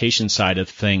the adaptation side of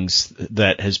things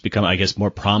that has become, I guess,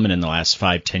 more prominent in the last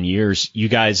 5-10 years. You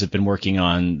guys have been working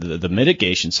on the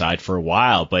mitigation side for a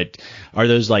while, but are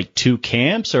those like two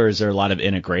camps, or is there a lot of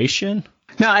integration?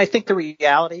 No, I think the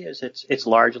reality is it's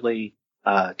largely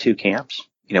two camps.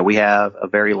 We have a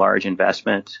very large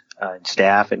investment in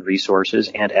staff and resources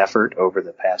and effort over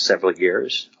the past several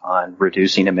years on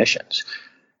reducing emissions.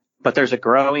 But there's a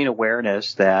growing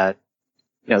awareness that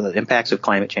the impacts of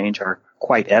climate change are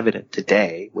quite evident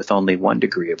today with only 1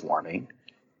 degree of warming.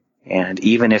 And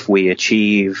even if we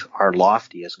achieve our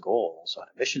loftiest goals on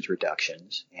emissions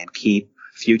reductions and keep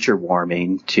future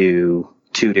warming to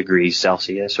 2 degrees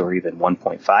Celsius or even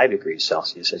 1.5 degrees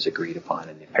Celsius as agreed upon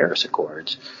in the Paris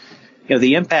Accords,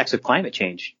 the impacts of climate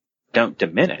change don't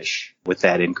diminish with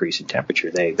that increase in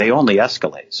temperature. They only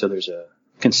escalate. So there's a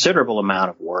considerable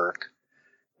amount of work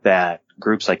that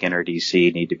groups like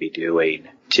NRDC need to be doing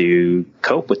to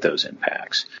cope with those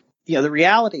impacts. The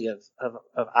reality of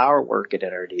our work at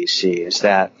NRDC is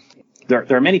that there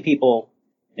are many people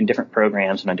in different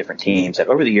programs and on different teams that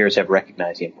over the years have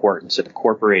recognized the importance of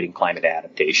incorporating climate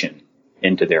adaptation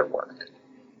into their work.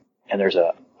 And there's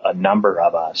a number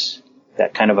of us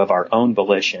that kind of our own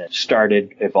volition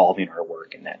started evolving our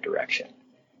work in that direction.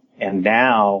 And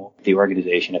now the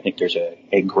organization, I think there's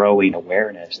a growing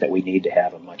awareness that we need to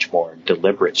have a much more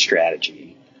deliberate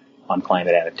strategy on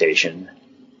climate adaptation,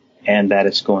 and that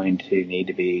it's going to need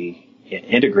to be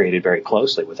integrated very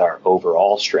closely with our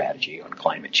overall strategy on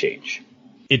climate change.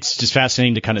 It's just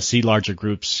fascinating to kind of see larger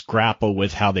groups grapple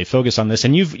with how they focus on this.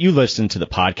 And you listened to the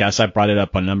podcast. I brought it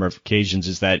up on a number of occasions,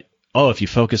 is that, if you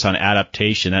focus on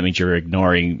adaptation, that means you're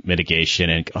ignoring mitigation.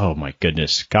 And, oh, my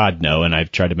goodness, God, no. And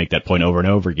I've tried to make that point over and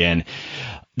over again.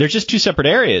 They're just two separate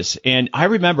areas. And I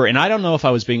remember, and I don't know if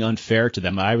I was being unfair to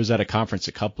them. I was at a conference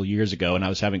a couple years ago, and I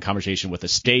was having a conversation with a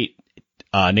state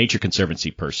Nature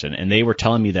Conservancy person. And they were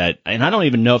telling me that, and I don't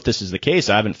even know if this is the case.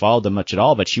 I haven't followed them much at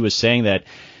all. But she was saying that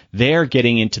they're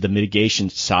getting into the mitigation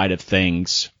side of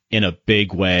things in a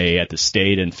big way at the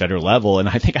state and federal level. And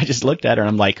I think I just looked at her and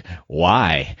I'm like,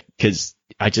 why? Because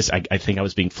I think I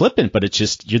was being flippant, but it's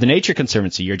just, you're the Nature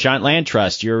Conservancy, you're a giant land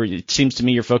trust. It seems to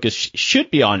me your focus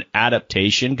should be on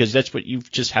adaptation, because that's what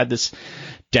you've just had this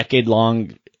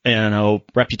decade-long,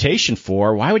 reputation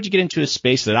for. Why would you get into a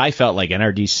space that I felt like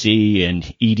NRDC and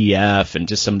EDF and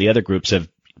just some of the other groups have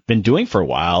been doing for a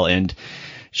while? And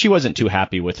she wasn't too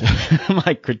happy with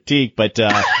my critique, but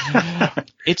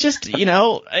it's just,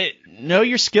 know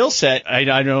your skill set. I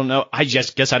don't know. I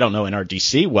just guess I don't know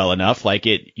NRDC well enough.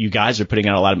 You guys are putting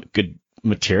out a lot of good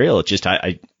material. It's just,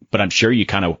 but I'm sure you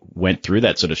kind of went through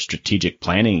that sort of strategic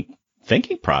planning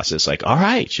thinking process. Like, all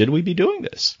right, should we be doing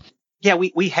this? Yeah,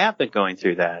 we have been going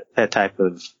through that type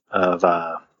of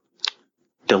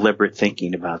deliberate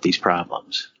thinking about these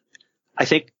problems. I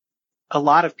think a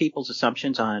lot of people's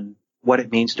assumptions on what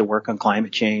it means to work on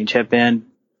climate change have been,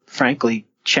 frankly,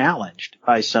 challenged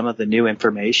by some of the new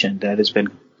information that has been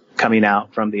coming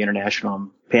out from the International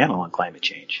Panel on Climate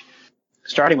Change.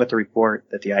 Starting with the report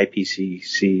that the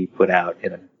IPCC put out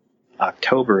in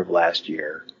October of last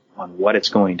year on what it's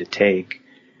going to take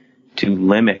to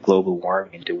limit global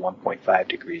warming to 1.5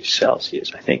 degrees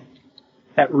Celsius, I think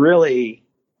that really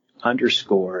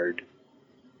underscored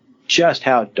just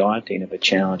how daunting of a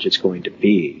challenge it's going to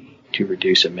be to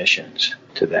reduce emissions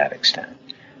to that extent.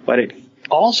 But it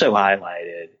also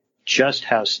highlighted just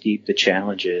how steep the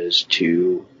challenge is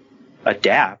to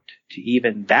adapt to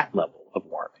even that level of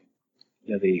warming.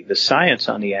 You know, the science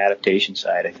on the adaptation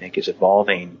side, I think, is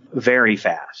evolving very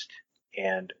fast,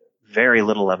 and very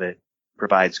little of it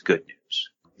provides good news.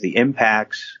 The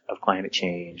impacts of climate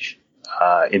change,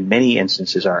 in many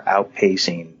instances, are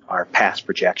outpacing our past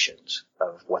projections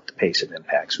of what the pace of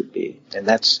impacts would be. And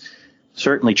that's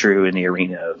certainly true in the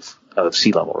arena of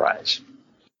sea level rise.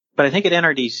 But I think at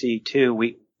NRDC,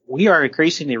 too, we are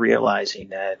increasingly realizing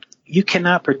that you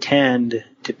cannot pretend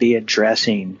to be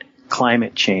addressing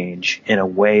climate change in a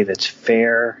way that's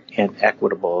fair and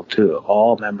equitable to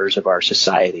all members of our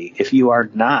society if you are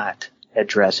not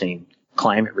addressing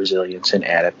climate resilience and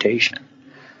adaptation.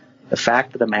 The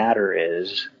fact of the matter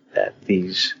is that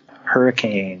these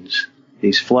hurricanes,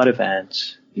 these flood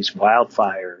events, these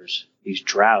wildfires, these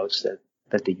droughts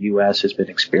that the U.S. has been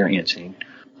experiencing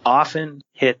often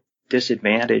hit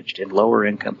disadvantaged and lower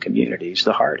income communities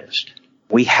the hardest.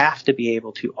 We have to be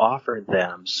able to offer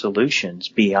them solutions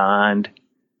beyond,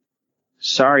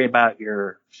 sorry about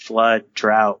your flood,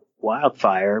 drought,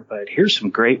 wildfire, but here's some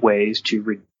great ways to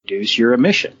reduce your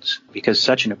emissions, because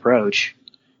such an approach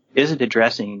isn't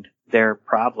addressing their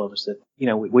problems. That, you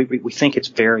know, we think it's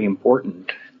very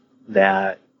important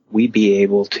that we be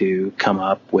able to come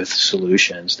up with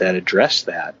solutions that address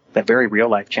that very real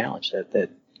life challenge that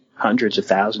hundreds of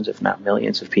thousands, if not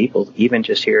millions of people, even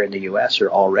just here in the U.S.,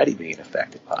 are already being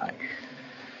affected by.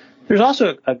 There's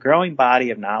also a growing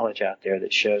body of knowledge out there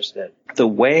that shows that the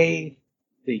way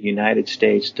the United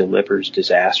States delivers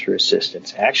disaster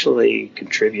assistance actually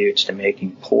contributes to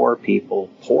making poor people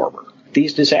poorer.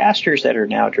 These disasters that are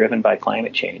now driven by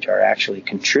climate change are actually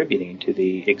contributing to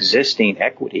the existing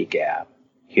equity gap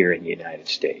here in the United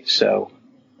States. So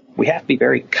we have to be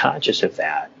very conscious of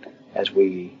that as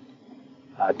we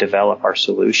develop our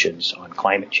solutions on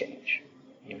climate change,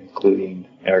 including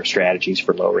our strategies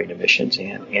for lowering emissions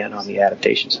and on the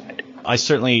adaptation side. I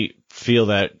certainly feel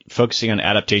that focusing on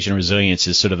adaptation and resilience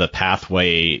is sort of a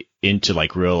pathway into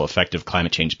like real effective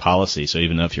climate change policy. So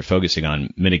even though if you're focusing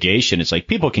on mitigation, it's like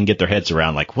people can get their heads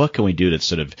around like, what can we do to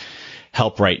sort of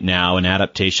help right now? And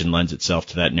adaptation lends itself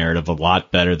to that narrative a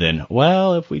lot better than,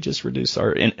 well, if we just reduce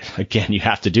our, and again, you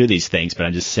have to do these things, but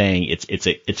I'm just saying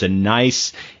it's a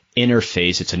nice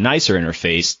interface. It's a nicer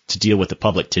interface to deal with the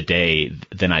public today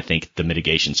than I think the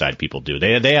mitigation side people do.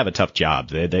 They have a tough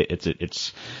job.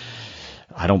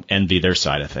 I don't envy their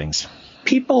side of things.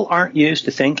 People aren't used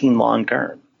to thinking long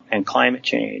term, and climate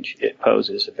change, it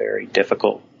poses a very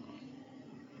difficult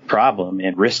problem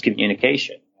in risk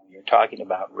communication. You're talking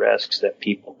about risks that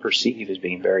people perceive as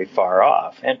being very far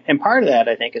off. And part of that,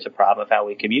 I think, is a problem of how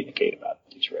we communicate about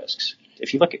these risks.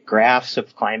 If you look at graphs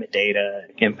of climate data,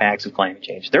 impacts of climate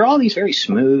change, there are all these very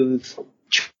smooth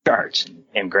charts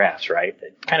and graphs, right?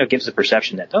 That kind of gives the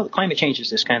perception that, oh, climate change is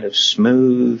this kind of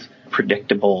smooth,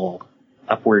 predictable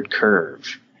upward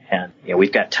curve. And,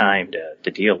 we've got time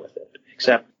to deal with it.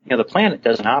 Except, the planet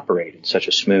doesn't operate in such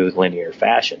a smooth, linear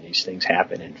fashion. These things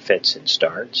happen in fits and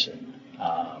starts. And,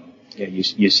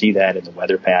 you see that in the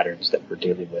weather patterns that we're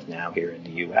dealing with now here in the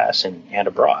U.S. and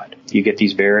abroad. You get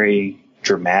these very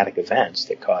dramatic events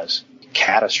that cause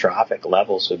catastrophic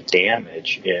levels of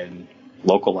damage in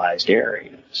localized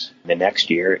areas. The next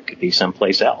year, it could be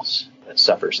someplace else that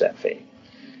suffers that fate.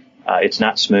 It's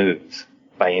not smooth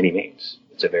by any means.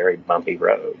 It's a very bumpy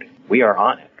road. We are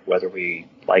on it, whether we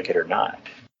like it or not.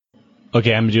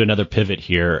 Okay, I'm going to do another pivot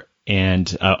here,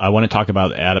 and I want to talk about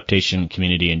the adaptation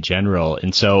community in general.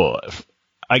 And so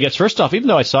I guess first off, even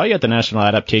though I saw you at the National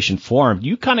Adaptation Forum,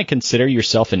 you kind of consider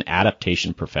yourself an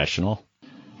adaptation professional?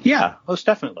 Yeah, most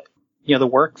definitely. The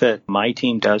work that my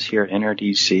team does here at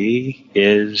NRDC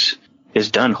is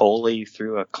done wholly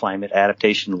through a climate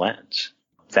adaptation lens.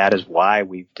 That is why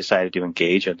we've decided to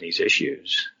engage on these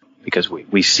issues, because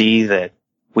we see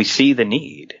the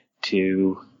need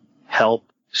to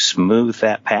help smooth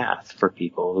that path for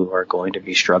people who are going to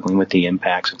be struggling with the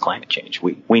impacts of climate change.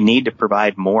 We need to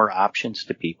provide more options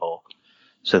to people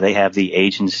so they have the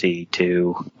agency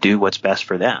to do what's best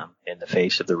for them in the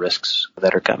face of the risks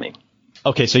that are coming.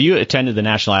 Okay, so you attended the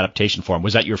National Adaptation Forum.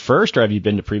 Was that your first, or have you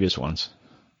been to previous ones?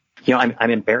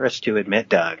 I'm embarrassed to admit,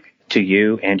 Doug, to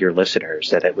you and your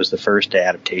listeners, that it was the first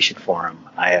adaptation forum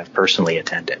I have personally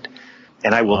attended.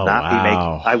 And I will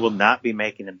not be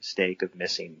making the mistake of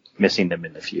missing them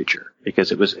in the future,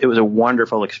 because it was a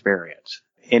wonderful experience.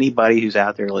 Anybody who's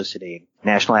out there listening,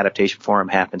 National Adaptation Forum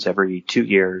happens every 2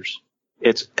 years.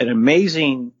 It's an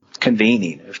amazing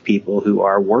convening of people who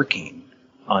are working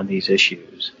on these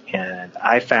issues, and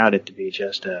I found it to be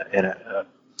just a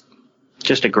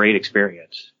great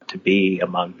experience to be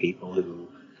among people who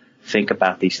think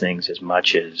about these things as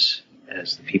much as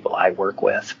the people I work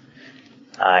with.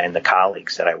 And the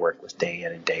colleagues that I work with day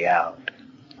in and day out.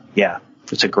 Yeah,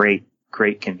 it's a great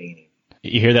convening.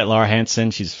 You hear that, Laura Hansen?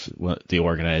 She's the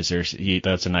organizer.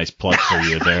 That's a nice plug for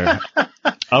you there.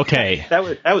 Okay.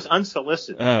 That was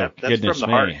unsolicited. Oh, that's goodness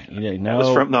from the me. heart. That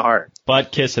was from the heart.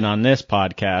 Butt kissing on this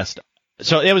podcast.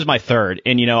 So it was my third,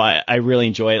 and I really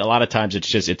enjoy it. A lot of times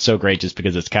it's so great just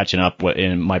because it's catching up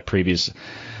in my previous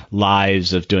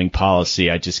lives of doing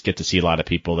policy. I just get to see a lot of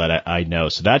people that I know.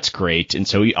 So that's great. And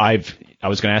so I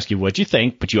was going to ask you what you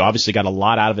think, but you obviously got a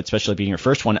lot out of it, especially being your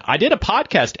first one. I did a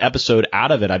podcast episode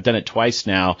out of it. I've done it twice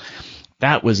now.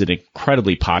 That was an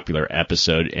incredibly popular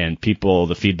episode, and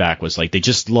the feedback was like they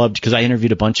just loved, because I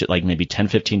interviewed a bunch of like maybe 10,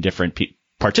 15 different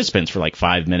participants for like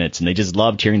 5 minutes, and they just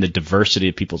loved hearing the diversity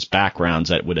of people's backgrounds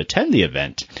that would attend the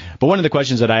event. But one of the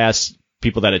questions that I asked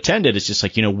people that attended is just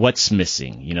like, what's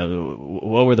missing?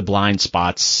 What were the blind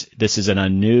spots? This is a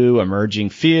new emerging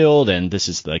field, and this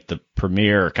is like the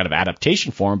premier kind of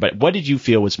adaptation forum. But what did you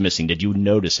feel was missing? Did you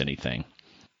notice anything?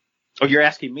 Oh, you're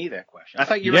asking me that question. I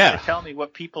thought you were going to tell me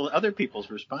what other people's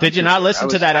responses. Did you not listen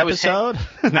to that episode?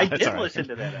 I did listen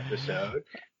to that episode.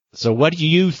 So what do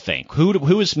you think?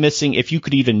 Who is missing, if you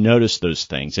could even notice those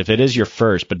things? If it is your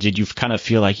first, but did you kind of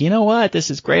feel like, what, this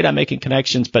is great, I'm making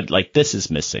connections, but like this is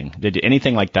missing? Did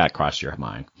anything like that cross your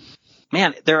mind?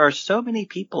 Man, there are so many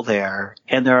people there,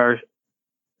 and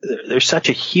there's such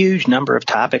a huge number of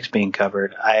topics being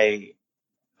covered. I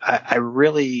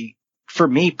really, for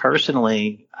me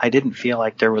personally, I didn't feel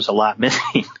like there was a lot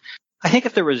missing. I think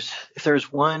if there was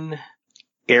one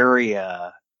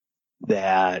area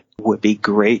that would be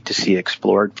great to see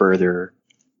explored further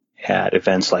at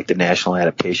events like the National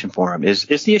Adaptation Forum is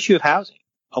the issue of housing.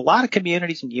 A lot of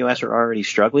communities in the U.S. are already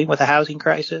struggling with a housing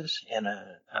crisis and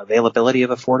availability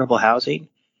of affordable housing.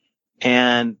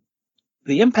 And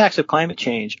the impacts of climate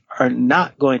change are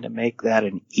not going to make that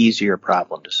an easier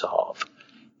problem to solve.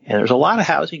 And there's a lot of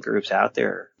housing groups out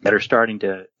there that are starting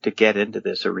to get into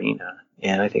this arena.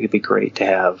 And I think it'd be great to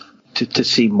have to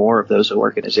see more of those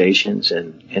organizations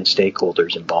and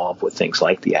stakeholders involved with things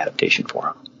like the Adaptation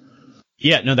Forum.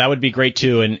 Yeah, no, that would be great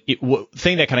too. And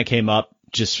thing that kind of came up,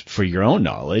 just for your own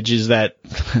knowledge, is that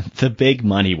the big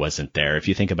money wasn't there. If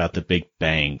you think about the big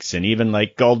banks and even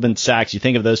like Goldman Sachs, you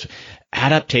think of those,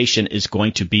 adaptation is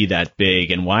going to be that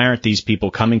big. And why aren't these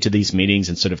people coming to these meetings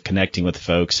and sort of connecting with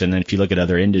folks? And then if you look at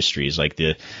other industries, like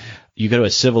you go to a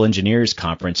civil engineers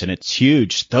conference and it's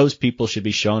huge. Those people should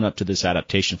be showing up to this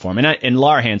adaptation forum. And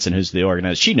Laura Hansen, who's the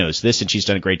organizer, she knows this and she's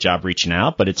done a great job reaching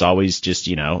out, but it's always just,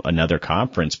 another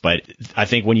conference. But I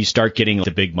think when you start getting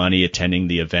the big money attending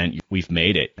the event, we've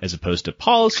made it, as opposed to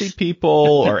policy people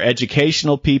or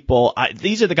educational people.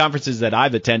 These are the conferences that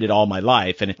I've attended all my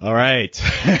life. And all right,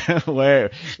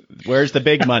 where's the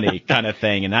big money kind of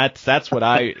thing? And that's what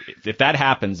if that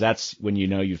happens, that's when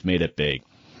you've made it big.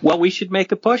 Well, we should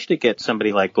make a push to get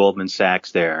somebody like Goldman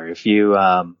Sachs there. If you,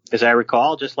 as I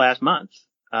recall, just last month,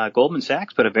 Goldman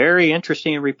Sachs put a very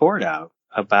interesting report out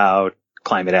about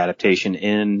climate adaptation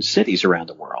in cities around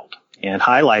the world and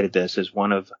highlighted this as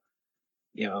one of,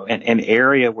 an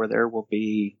area where there will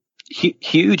be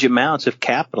huge amounts of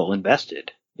capital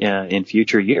invested in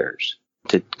future years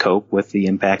to cope with the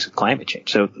impacts of climate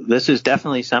change. So this is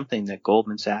definitely something that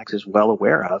Goldman Sachs is well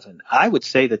aware of. And I would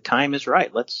say the time is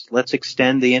right. Let's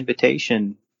extend the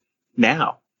invitation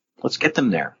now. Let's get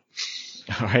them there.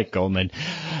 All right, Goldman,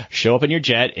 show up in your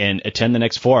jet and attend the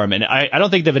next forum. And I don't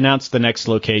think they've announced the next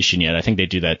location yet. I think they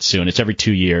do that soon. It's every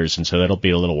 2 years, and so that'll be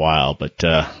a little while. But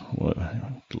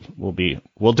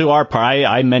we'll do our part.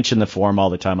 I mention the forum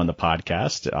all the time on the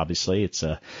podcast. Obviously, it's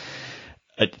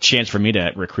a chance for me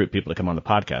to recruit people to come on the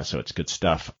podcast. So it's good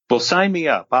stuff. Well, sign me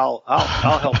up. I'll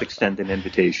help extend an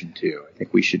invitation too. I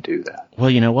think we should do that. Well,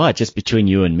 you know what? Just between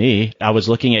you and me, I was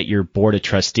looking at your board of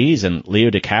trustees and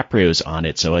Leo DiCaprio's on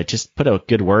it. So I just put a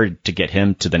good word to get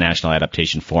him to the National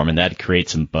Adaptation Forum, and that'd create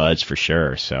some buzz for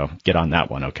sure. So get on that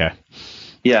one. Okay.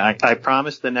 Yeah, I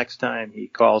promise the next time he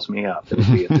calls me up,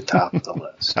 it'll be at the top of the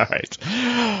list. All right.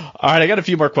 I got a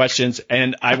few more questions,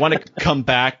 and I want to come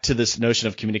back to this notion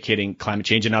of communicating climate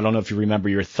change. And I don't know if you remember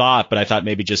your thought, but I thought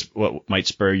maybe just what might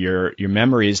spur your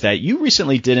memory is that you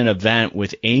recently did an event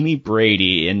with Amy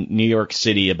Brady in New York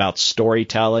City about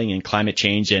storytelling and climate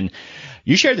change. And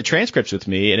you shared the transcripts with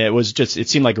me, and it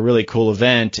seemed like a really cool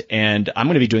event, and I'm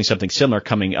going to be doing something similar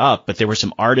coming up, but there were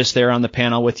some artists there on the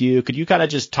panel with you. Could you kind of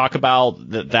just talk about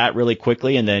that really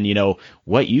quickly, and then,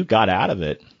 what you got out of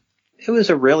it? It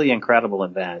was a really incredible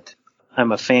event.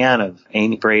 I'm a fan of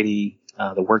Amy Brady,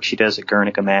 the work she does at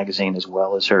Guernica Magazine, as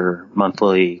well as her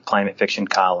monthly climate fiction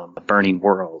column, Burning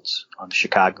Worlds, on the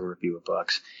Chicago Review of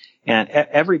Books. And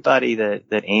everybody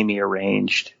that Amy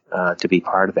arranged to be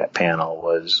part of that panel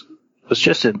was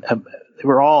just they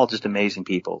were all just amazing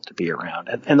people to be around.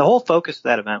 And the whole focus of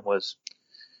that event was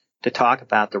to talk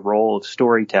about the role of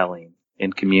storytelling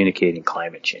in communicating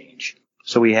climate change.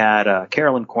 So we had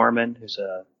Carolyn Corman, who's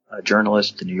a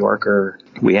journalist at The New Yorker.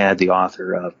 We had the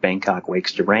author of Bangkok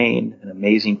Wakes to Rain, an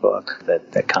amazing book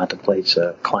that contemplates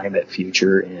a climate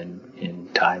future in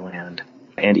Thailand.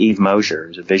 And Eve Mosher,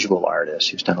 who's a visual artist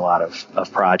who's done a lot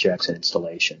of projects and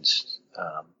installations,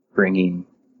 bringing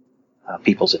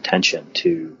people's attention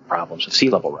to problems of sea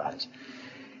level rise.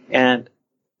 And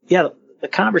yeah, the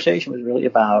conversation was really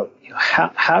about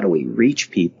how do we reach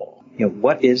people?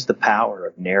 What is the power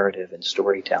of narrative and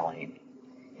storytelling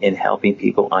in helping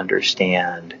people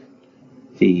understand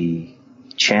the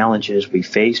challenges we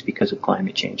face because of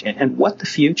climate change and what the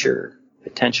future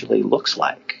potentially looks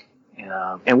like,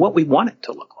 and what we want it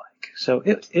to look like. So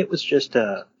it was just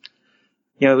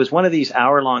it was one of these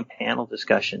hour-long panel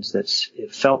discussions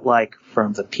it felt like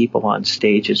from the people on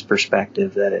stage's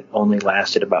perspective that it only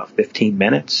lasted about 15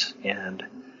 minutes. And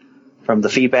from the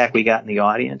feedback we got in the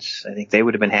audience, I think they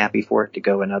would have been happy for it to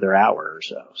go another hour or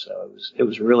so. So it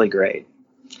was really great.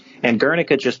 And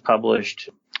Guernica just published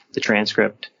the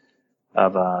transcript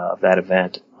of that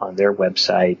event on their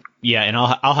website. Yeah, and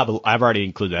I've already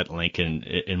included that link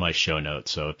in my show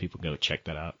notes, so if people go check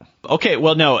that out. Okay,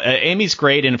 well, no, Amy's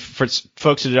great, and for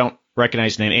folks who don't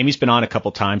recognize the name, Amy's been on a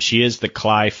couple times. She is the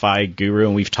Cli-Fi guru,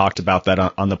 and we've talked about that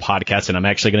on the podcast, and I'm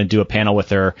actually going to do a panel with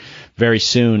her very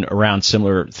soon around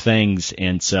similar things,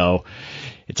 and so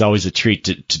it's always a treat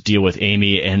to deal with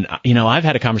Amy. And, I've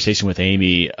had a conversation with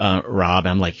Amy, Rob.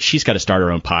 I'm like, she's got to start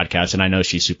her own podcast. And I know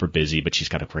she's super busy, but she's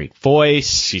got a great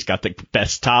voice. She's got the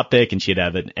best topic, and she'd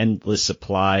have an endless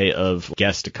supply of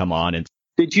guests to come on. And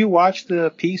did you watch the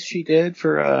piece she did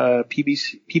for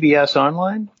PBS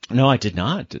Online? No, I did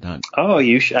not. Oh,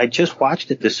 you should. I just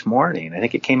watched it this morning. I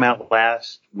think it came out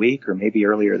last week or maybe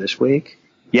earlier this week.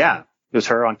 Yeah, it was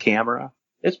her on camera.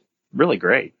 It's really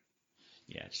great.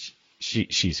 Yes.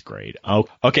 She's great. Oh,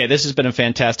 okay. This has been a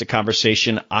fantastic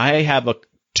conversation. I have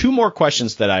two more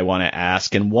questions that I want to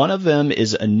ask, and one of them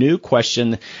is a new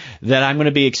question that I'm going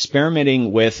to be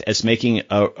experimenting with as making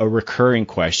a recurring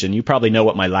question. You probably know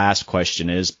what my last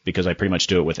question is because I pretty much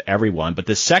do it with everyone. But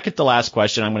the second to last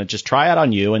question, I'm going to just try out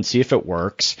on you and see if it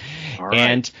works. All right.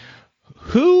 And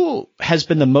who has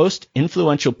been the most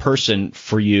influential person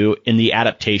for you in the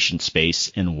adaptation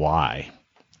space, and why?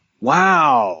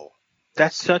 Wow.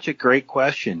 That's such a great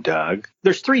question, Doug.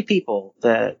 There's three people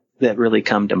that really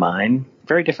come to mind.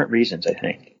 Very different reasons, I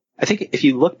think. I think if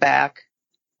you look back,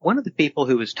 one of the people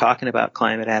who was talking about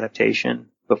climate adaptation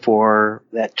before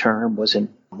that term was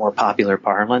in more popular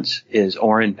parlance is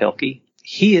Orrin Pilkey.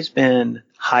 He has been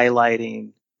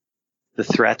highlighting the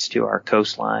threats to our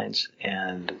coastlines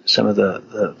and some of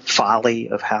the folly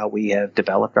of how we have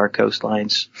developed our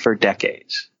coastlines for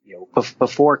decades.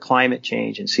 Before climate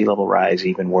change and sea level rise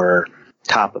even were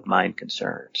top of mind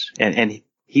concerns. And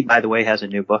he, by the way, has a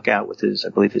new book out with his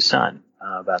son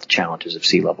about the challenges of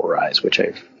sea level rise, which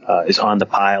is on the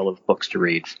pile of books to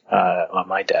read on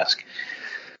my desk.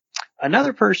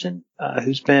 Another person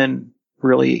who's been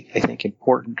really, I think,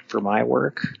 important for my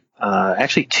work,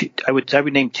 actually, I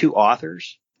would name two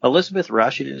authors. Elizabeth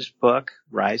Rush's book,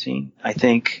 Rising, I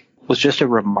think, was just a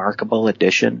remarkable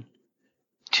addition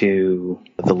to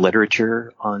the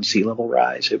literature on sea level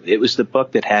rise. It was the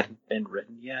book that hadn't been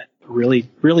written yet,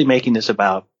 really making this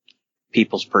about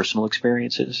people's personal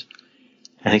experiences.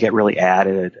 I think it really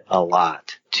added a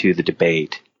lot to the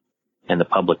debate and the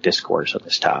public discourse on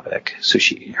this topic. So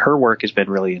her work has been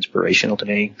really inspirational to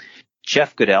me.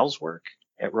 Jeff Goodell's work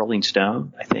at Rolling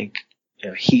Stone. I think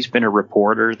he's been a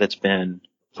reporter that's been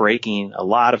breaking a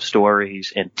lot of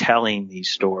stories and telling these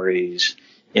stories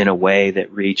in a way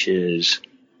that reaches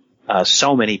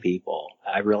so many people.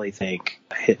 I really think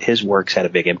his work's had a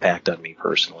big impact on me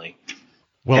personally.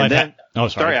 Well,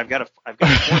 sorry, I've got a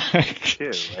point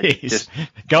too.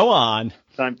 Go on.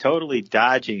 So I'm totally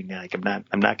dodging. Like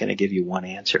I'm not going to give you one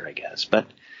answer, I guess. But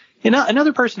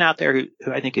another person out there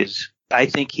who I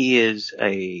think he is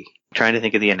trying to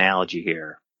think of the analogy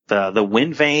here. The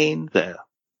wind vane, the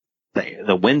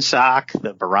windsock,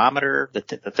 the barometer, the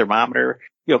thermometer.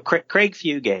 Craig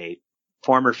Fugate,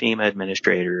 former FEMA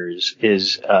administrator,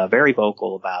 is very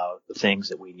vocal about the things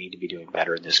that we need to be doing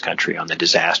better in this country on the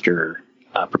disaster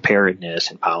preparedness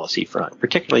and policy front,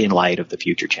 particularly in light of the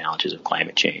future challenges of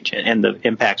climate change and the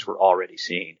impacts we're already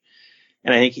seeing.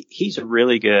 And I think he's a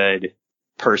really good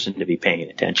person to be paying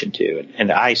attention to.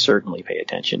 And I certainly pay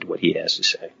attention to what he has to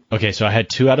say. Okay, so I had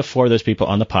 2 out of 4 of those people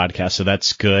on the podcast, so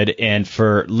that's good. And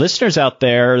for listeners out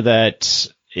there that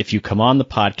if you come on the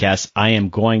podcast, I am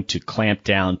going to clamp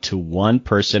down to one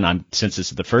person. Since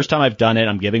this is the first time I've done it,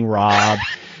 I'm giving Rob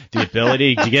the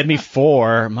ability to give me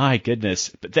 4. My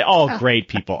goodness. But they're all great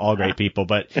people,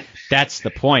 But that's the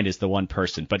point, is the one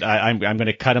person. But I'm going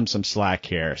to cut him some slack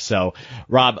here. So,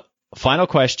 Rob, final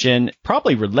question,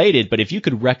 probably related, but if you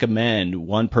could recommend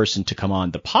one person to come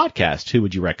on the podcast, who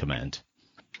would you recommend?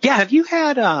 Yeah, have you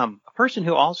had a person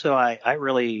who also I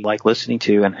really like listening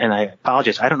to, and I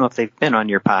apologize, I don't know if they've been on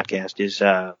your podcast, is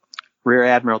Rear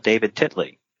Admiral David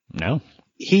Titley. No.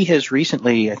 He has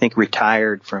recently, I think,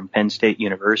 retired from Penn State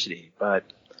University, but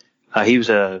he was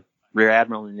a Rear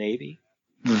Admiral in the Navy,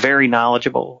 very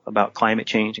knowledgeable about climate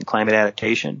change and climate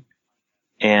adaptation,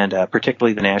 and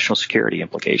particularly the national security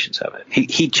implications of it.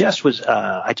 He just was,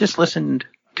 I just listened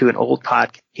to an old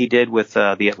podcast he did with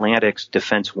the Atlantic's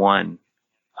Defense One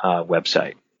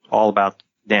website, all about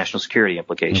national security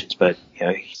implications. But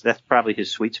that's probably his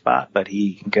sweet spot, but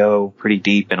he can go pretty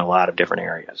deep in a lot of different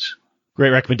areas.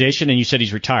 Great recommendation. And you said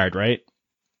he's retired, right?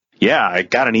 Yeah, I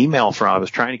got an email I was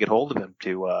trying to get hold of him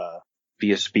to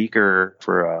be a speaker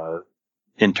for a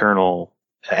internal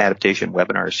adaptation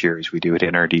webinar series we do at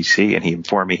NRDC, and he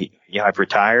informed me, I've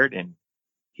retired and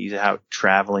he's out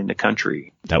traveling the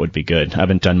country. That would be good. I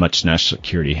haven't done much national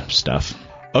security stuff.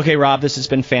 Okay, Rob, this has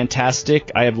been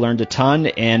fantastic. I have learned a ton,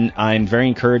 and I'm very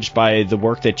encouraged by the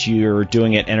work that you're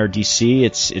doing at NRDC.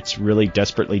 It's really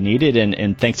desperately needed,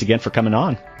 and thanks again for coming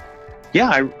on. Yeah,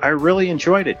 I really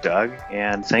enjoyed it, Doug,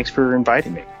 and thanks for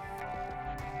inviting me.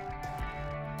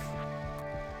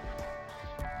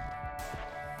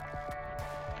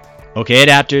 Okay,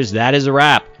 Adapters, that is a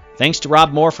wrap. Thanks to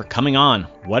Rob Moore for coming on.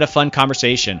 What a fun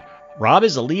conversation. Rob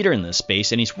is a leader in this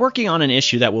space, and he's working on an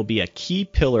issue that will be a key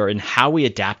pillar in how we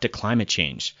adapt to climate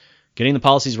change. Getting the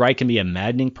policies right can be a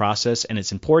maddening process, and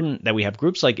it's important that we have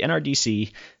groups like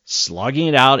NRDC slogging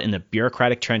it out in the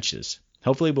bureaucratic trenches.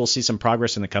 Hopefully we'll see some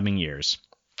progress in the coming years.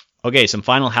 Okay, some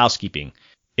final housekeeping.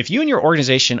 If you and your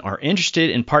organization are interested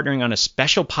in partnering on a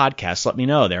special podcast, let me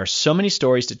know. There are so many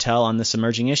stories to tell on this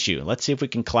emerging issue. Let's see if we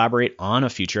can collaborate on a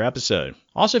future episode.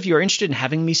 Also, if you are interested in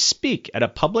having me speak at a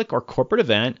public or corporate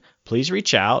event, please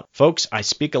reach out. Folks, I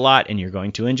speak a lot and you're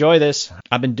going to enjoy this.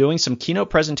 I've been doing some keynote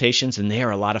presentations and they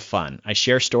are a lot of fun. I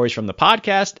share stories from the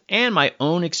podcast and my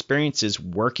own experiences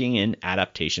working in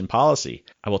adaptation policy.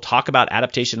 I will talk about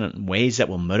adaptation in ways that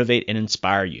will motivate and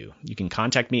inspire you. You can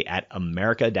contact me at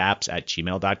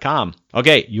americaadapts@gmail.com.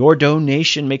 Okay, your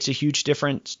donation makes a huge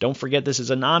difference. Don't forget this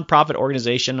is a nonprofit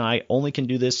organization. I only can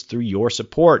do this through your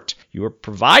support. You are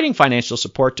providing financial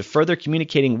support to further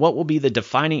communicating what will be the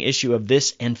defining issue of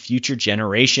this and future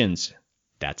generations.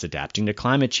 That's adapting to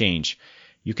climate change.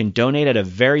 You can donate at a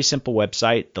very simple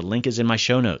website. The link is in my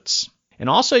show notes. And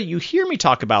also, you hear me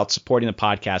talk about supporting the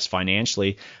podcast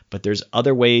financially, but there's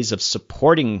other ways of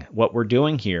supporting what we're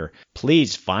doing here.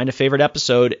 Please find a favorite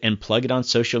episode and plug it on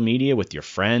social media with your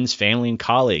friends, family, and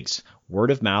colleagues. Word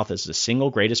of mouth is the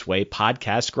single greatest way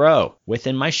podcasts grow.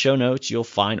 Within my show notes, you'll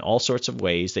find all sorts of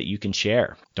ways that you can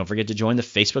share. Don't forget to join the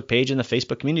Facebook page and the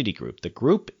Facebook community group. The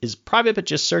group is private, but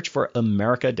just search for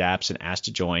America Adapts and ask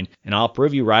to join, and I'll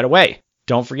approve you right away.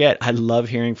 Don't forget, I love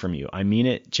hearing from you. I mean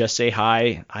it. Just say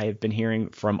hi. I have been hearing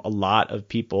from a lot of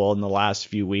people in the last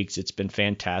few weeks. It's been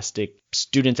fantastic.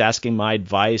 Students asking my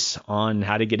advice on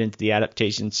how to get into the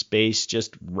adaptation space,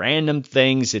 just random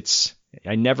things.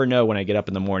 I never know when I get up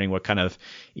in the morning what kind of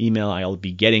email I'll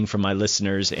be getting from my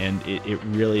listeners, and it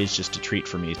really is just a treat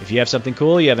for me. If you have something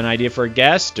cool, you have an idea for a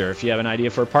guest, or if you have an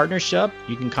idea for a partnership,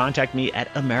 you can contact me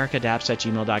at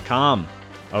americaadapts@gmail.com.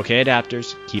 Okay,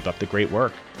 Adapters, keep up the great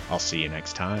work. I'll see you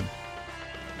next time.